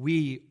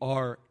 we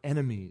are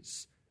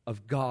enemies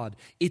of God.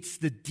 It's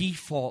the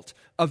default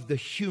of the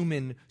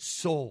human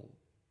soul.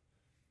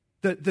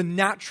 The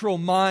natural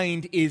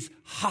mind is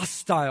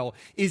hostile,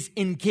 is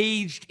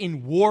engaged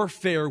in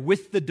warfare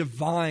with the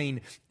divine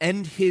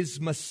and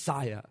his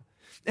Messiah.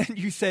 And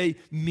you say,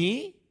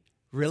 me?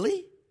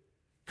 Really?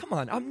 Come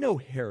on, I'm no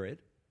Herod.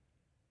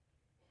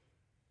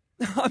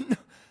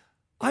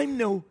 I'm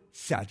no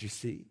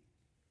Sadducee.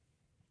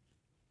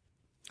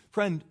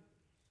 Friend,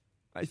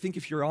 I think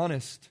if you're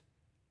honest,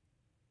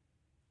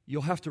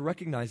 you'll have to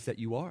recognize that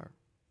you are.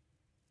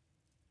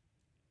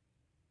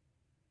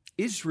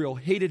 Israel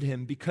hated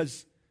him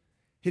because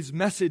his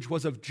message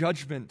was of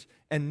judgment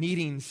and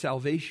needing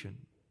salvation.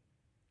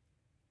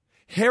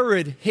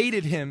 Herod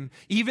hated him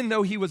even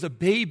though he was a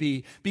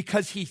baby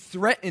because he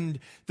threatened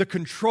the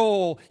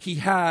control he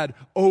had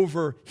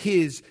over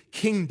his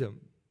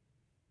kingdom.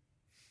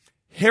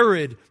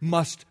 Herod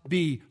must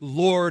be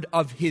Lord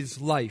of his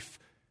life,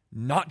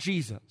 not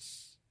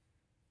Jesus.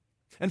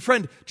 And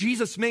friend,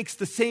 Jesus makes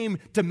the same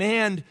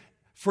demand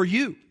for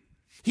you.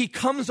 He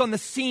comes on the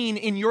scene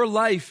in your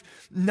life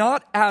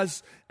not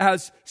as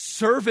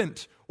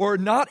servant or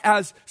not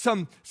as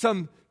some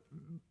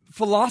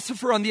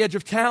philosopher on the edge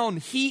of town.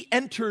 He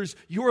enters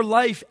your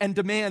life and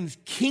demands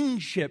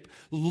kingship,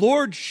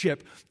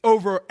 lordship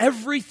over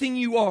everything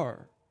you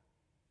are.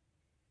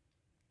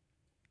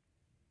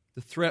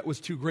 The threat was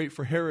too great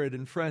for Herod,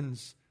 and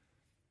friends,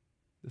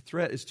 the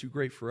threat is too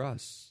great for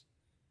us.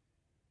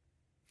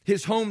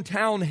 His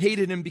hometown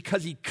hated him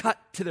because he cut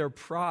to their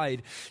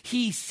pride.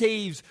 He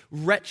saves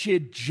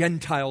wretched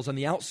Gentiles on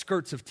the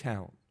outskirts of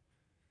town,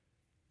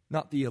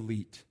 not the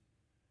elite.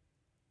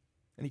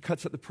 And he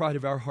cuts at the pride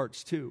of our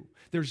hearts too.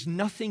 There's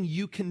nothing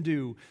you can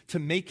do to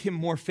make him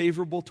more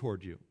favorable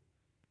toward you.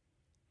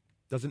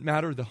 Doesn't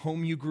matter the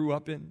home you grew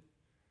up in,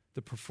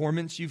 the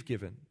performance you've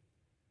given.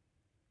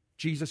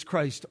 Jesus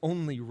Christ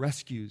only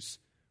rescues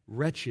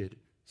wretched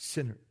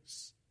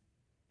sinners.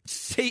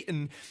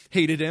 Satan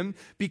hated him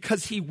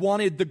because he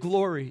wanted the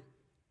glory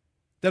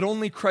that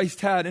only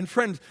Christ had. And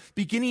friends,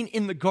 beginning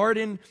in the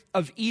Garden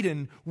of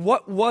Eden,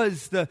 what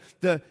was the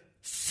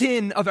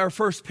sin of our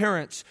first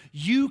parents?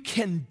 You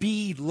can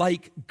be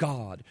like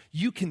God.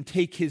 You can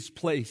take his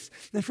place.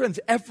 And friends,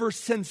 ever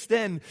since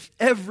then,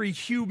 every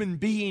human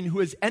being who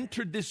has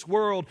entered this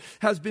world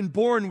has been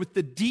born with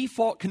the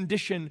default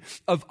condition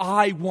of,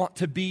 I want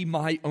to be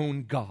my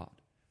own God.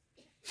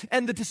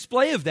 And the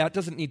display of that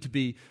doesn't need to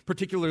be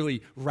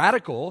particularly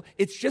radical.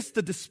 It's just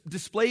the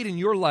displayed in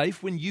your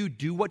life when you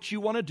do what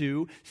you want to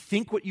do,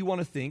 think what you want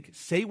to think,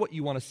 say what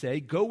you want to say,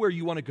 go where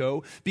you want to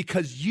go,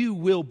 because you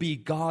will be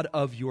God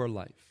of your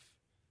life.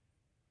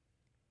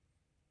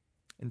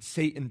 And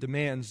Satan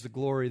demands the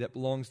glory that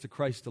belongs to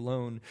Christ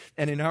alone.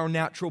 And in our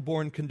natural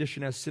born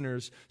condition as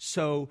sinners,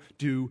 so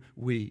do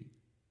we.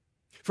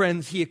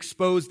 Friends, he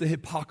exposed the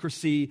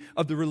hypocrisy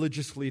of the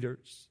religious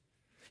leaders.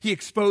 He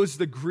exposed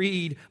the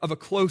greed of a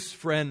close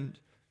friend.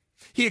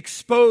 He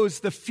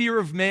exposed the fear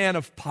of man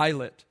of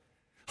Pilate.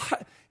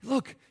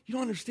 Look, you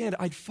don't understand.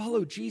 I'd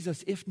follow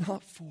Jesus if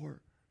not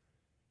for.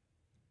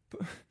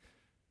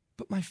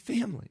 But my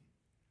family.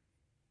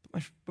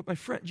 But my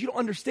friend. You don't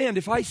understand.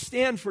 If I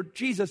stand for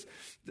Jesus,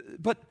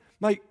 but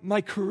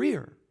my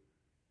career.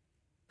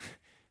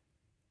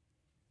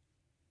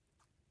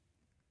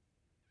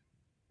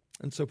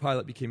 And so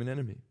Pilate became an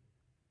enemy.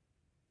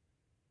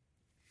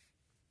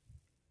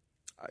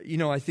 You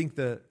know, I think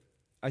the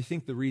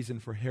reason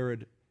for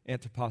Herod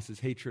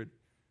Antipas's hatred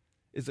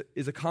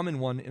is a common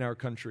one in our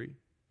country.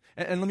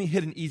 And let me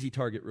hit an easy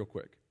target real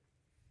quick.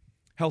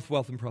 Health,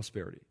 wealth, and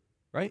prosperity,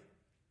 right?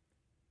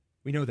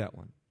 We know that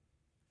one.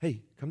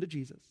 Hey, come to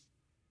Jesus,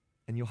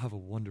 and you'll have a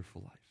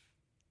wonderful life.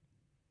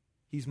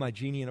 He's my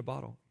genie in a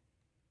bottle.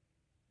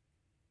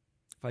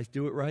 If I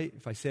do it right,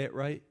 if I say it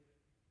right,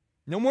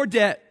 no more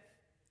debt,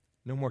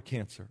 no more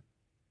cancer.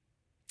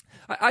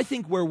 I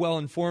think we're well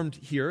informed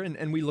here,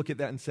 and we look at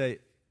that and say,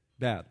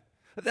 bad.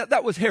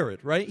 That was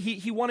Herod, right?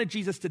 He wanted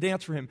Jesus to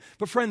dance for him.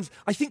 But friends,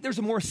 I think there's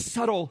a more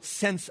subtle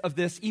sense of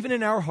this, even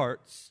in our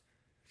hearts,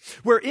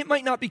 where it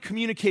might not be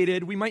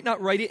communicated, we might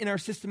not write it in our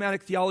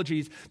systematic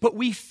theologies, but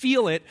we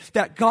feel it,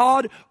 that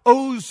God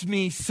owes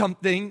me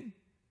something.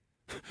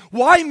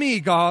 Why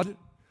me, God?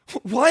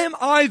 Why am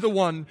I the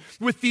one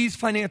with these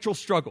financial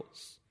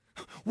struggles?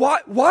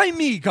 Why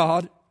me,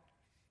 God?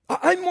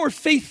 I'm more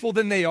faithful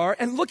than they are,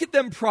 and look at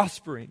them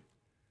prospering.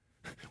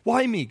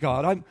 Why me,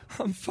 God?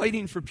 I'm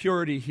fighting for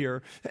purity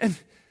here, and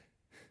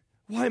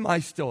why am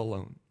I still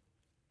alone?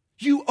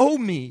 You owe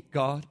me,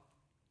 God.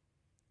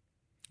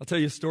 I'll tell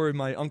you a story of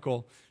my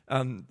uncle.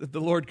 The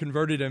Lord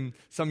converted him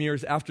some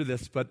years after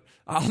this, but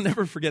I'll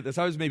never forget this.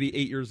 I was maybe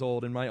 8 years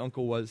old, and my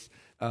uncle was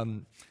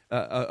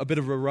a bit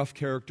of a rough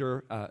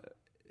character,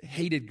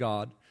 hated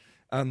God.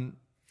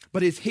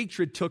 But his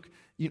hatred took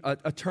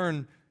a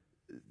turn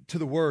to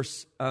the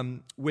worse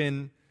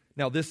when,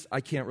 now this I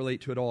can't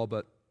relate to at all,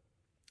 but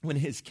when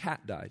his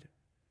cat died.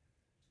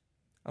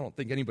 I don't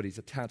think anybody's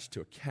attached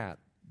to a cat,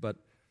 but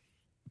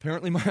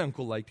apparently my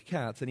uncle liked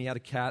cats, and he had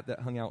a cat that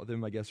hung out with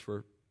him, I guess,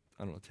 for,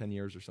 10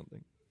 years or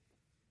something.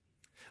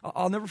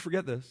 I'll never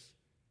forget this.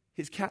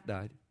 His cat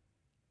died,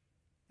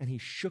 and he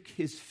shook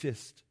his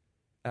fist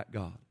at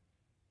God.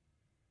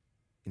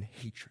 in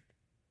hatred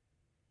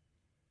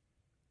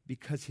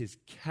because his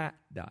cat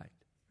died.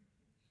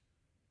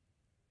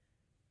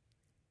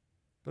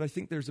 But I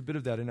think there's a bit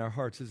of that in our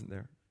hearts, isn't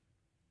there?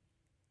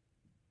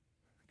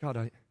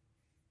 God,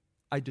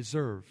 I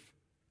deserve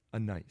a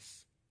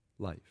nice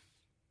life.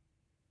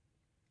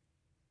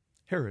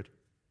 Herod,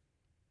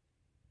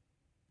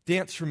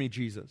 dance for me,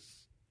 Jesus.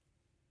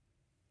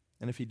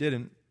 And if he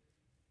didn't,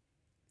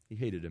 he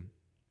hated him.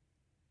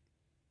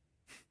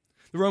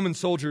 The Roman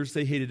soldiers,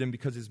 they hated him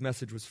because his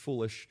message was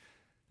foolish.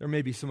 There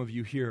may be some of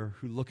you here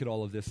who look at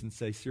all of this and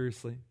say,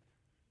 seriously?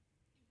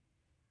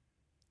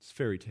 It's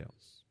fairy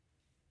tales.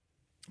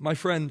 My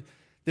friend,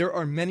 there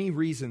are many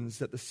reasons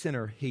that the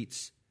sinner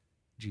hates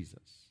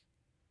Jesus.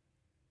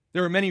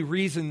 There are many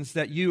reasons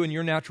that you in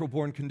your natural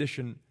born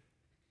condition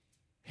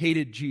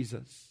hated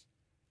Jesus.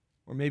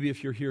 Or maybe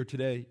if you're here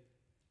today,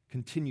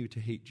 continue to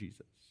hate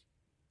Jesus.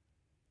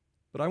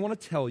 But I want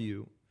to tell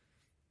you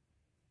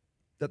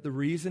that the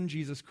reason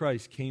Jesus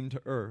Christ came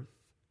to earth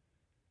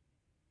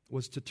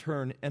was to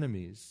turn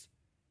enemies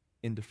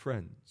into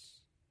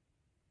friends.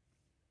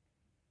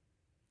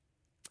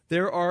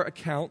 There are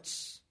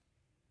accounts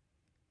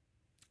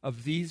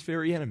of these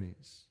very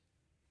enemies.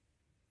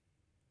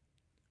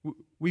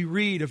 We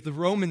read of the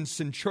Roman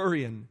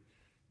centurion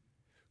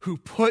who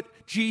put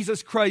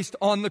Jesus Christ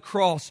on the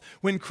cross.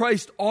 When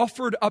Christ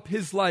offered up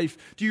his life,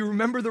 do you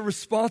remember the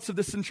response of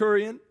the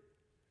centurion?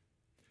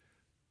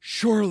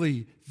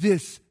 Surely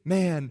this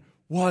man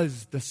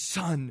was the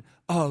Son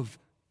of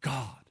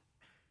God.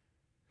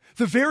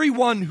 The very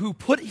one who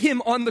put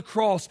him on the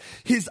cross,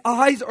 his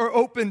eyes are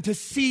open to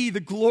see the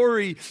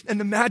glory and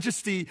the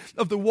majesty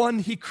of the one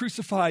he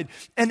crucified.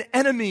 An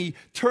enemy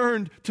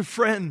turned to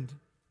friend.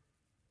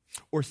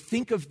 Or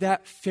think of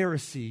that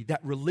Pharisee,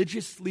 that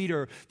religious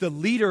leader, the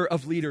leader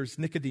of leaders,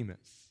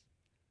 Nicodemus.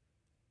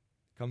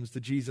 Comes to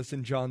Jesus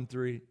in John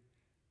 3.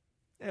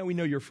 We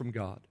know you're from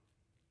God.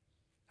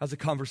 Has a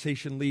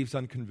conversation, leaves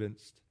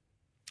unconvinced.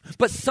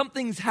 But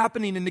something's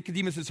happening in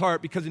Nicodemus'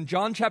 heart, because in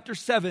John chapter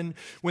 7,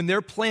 when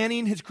they're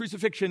planning his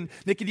crucifixion,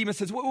 Nicodemus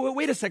says,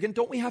 wait a second,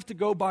 don't we have to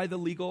go by the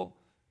legal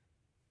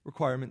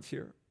requirements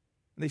here?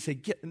 And they say,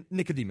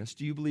 Nicodemus,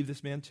 do you believe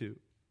this man too?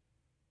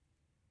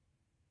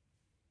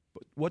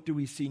 But what do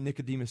we see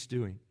Nicodemus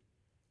doing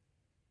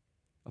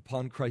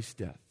upon Christ's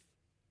death?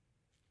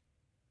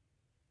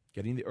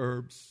 Getting the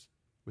herbs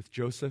with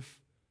Joseph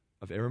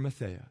of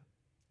Arimathea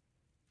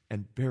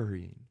and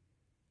burying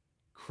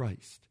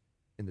Christ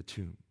in the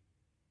tomb.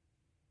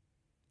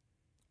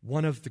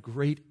 One of the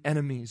great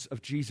enemies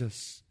of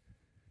Jesus,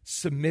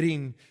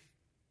 submitting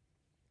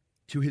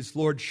to his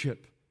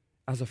lordship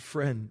as a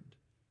friend.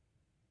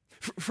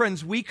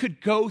 Friends, we could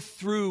go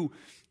through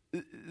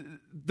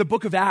the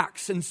book of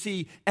Acts and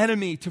see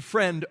enemy to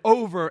friend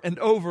over and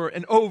over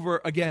and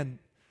over again.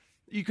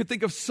 You could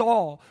think of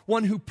Saul,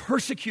 one who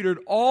persecuted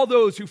all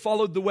those who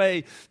followed the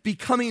way,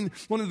 becoming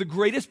one of the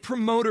greatest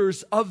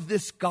promoters of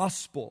this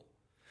gospel.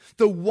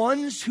 The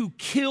ones who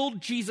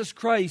killed Jesus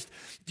Christ,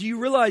 do you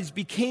realize,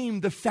 became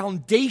the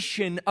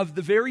foundation of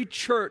the very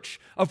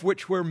church of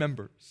which we're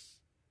members.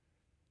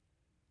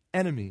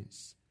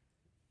 Enemies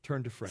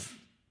turn to friends.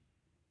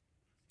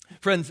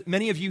 Friends,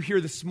 many of you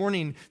here this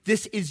morning,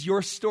 this is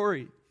your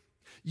story.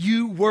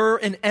 You were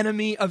an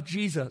enemy of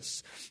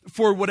Jesus.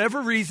 For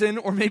whatever reason,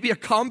 or maybe a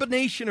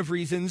combination of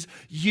reasons,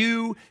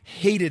 you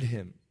hated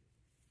him.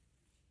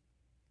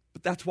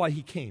 But that's why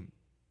he came.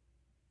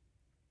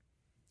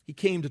 He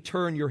came to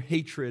turn your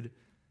hatred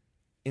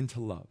into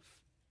love.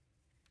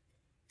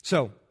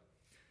 So,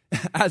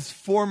 as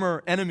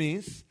former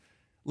enemies,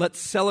 let's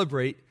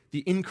celebrate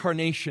the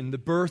incarnation, the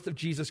birth of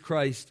Jesus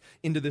Christ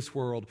into this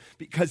world,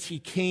 because he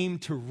came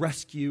to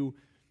rescue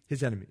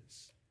his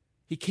enemies.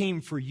 He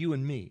came for you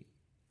and me.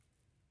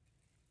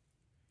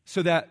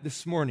 So that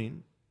this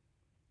morning,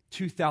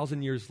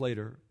 2,000 years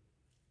later,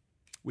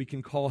 we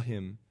can call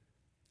him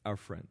our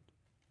friend.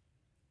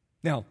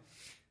 Now,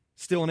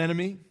 still an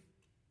enemy?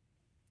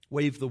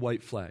 Wave the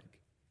white flag.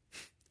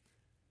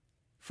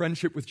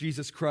 Friendship with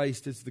Jesus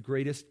Christ is the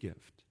greatest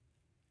gift.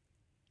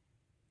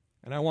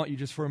 And I want you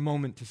just for a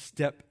moment to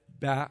step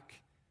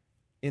back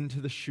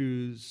into the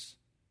shoes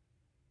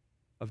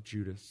of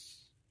Judas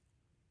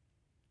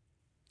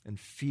and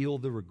feel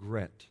the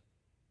regret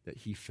that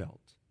he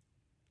felt.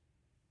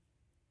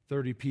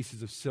 30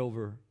 pieces of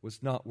silver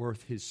was not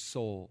worth his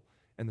soul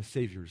and the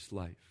Savior's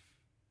life.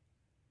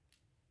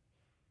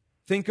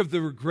 Think of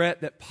the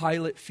regret that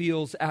Pilate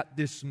feels at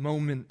this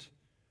moment.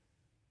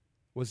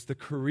 Was the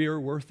career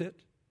worth it?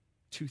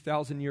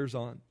 2,000 years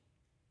on.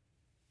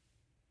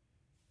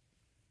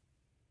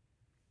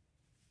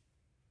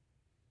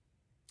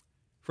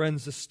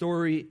 Friends, the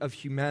story of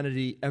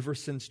humanity ever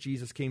since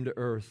Jesus came to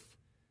earth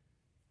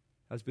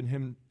has been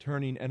him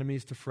turning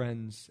enemies to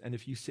friends. And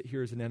if you sit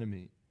here as an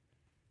enemy,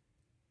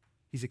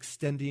 he's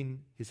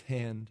extending his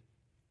hand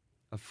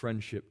of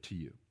friendship to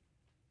you.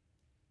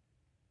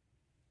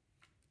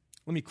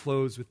 Let me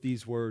close with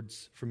these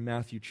words from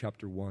Matthew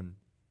chapter 1,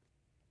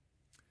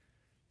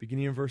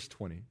 beginning in verse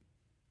 20.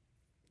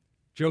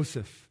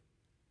 Joseph,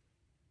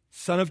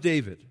 son of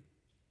David,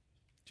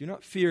 Do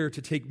not fear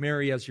to take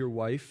Mary as your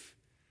wife,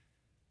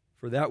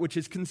 for that which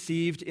is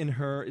conceived in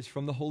her is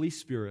from the Holy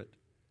Spirit.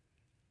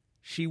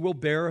 She will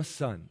bear a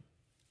son.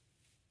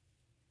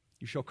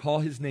 You shall call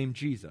his name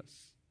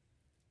Jesus,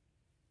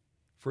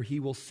 for he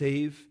will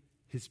save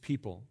his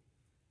people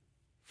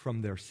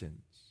from their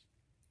sins.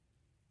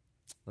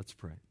 Let's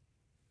pray.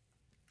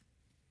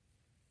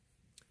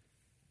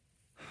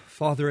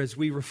 Father, as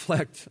we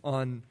reflect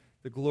on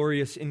the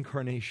glorious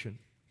incarnation,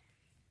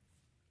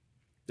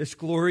 this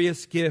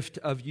glorious gift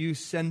of you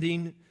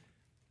sending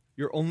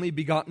your only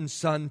begotten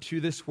Son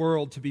to this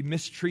world to be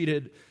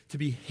mistreated, to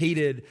be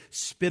hated,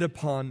 spit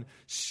upon,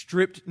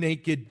 stripped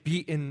naked,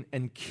 beaten,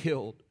 and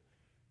killed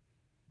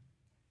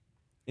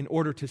in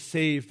order to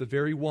save the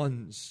very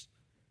ones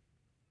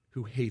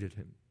who hated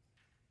him.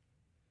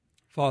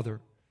 Father,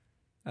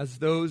 as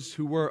those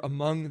who were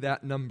among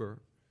that number,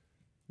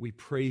 we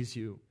praise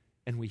you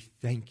and we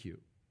thank you.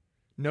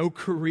 No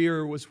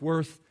career was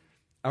worth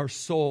our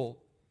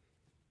soul.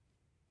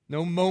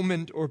 No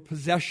moment or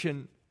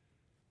possession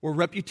or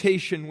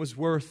reputation was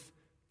worth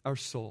our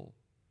soul.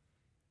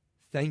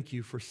 Thank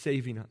you for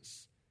saving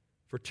us,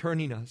 for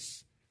turning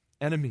us,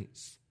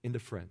 enemies, into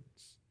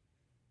friends.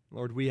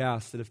 Lord, we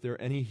ask that if there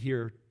are any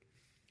here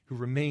who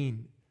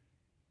remain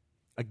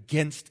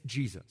against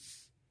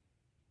Jesus,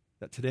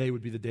 that today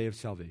would be the day of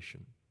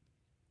salvation.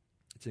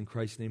 It's in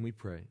Christ's name we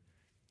pray.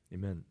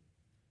 Amen.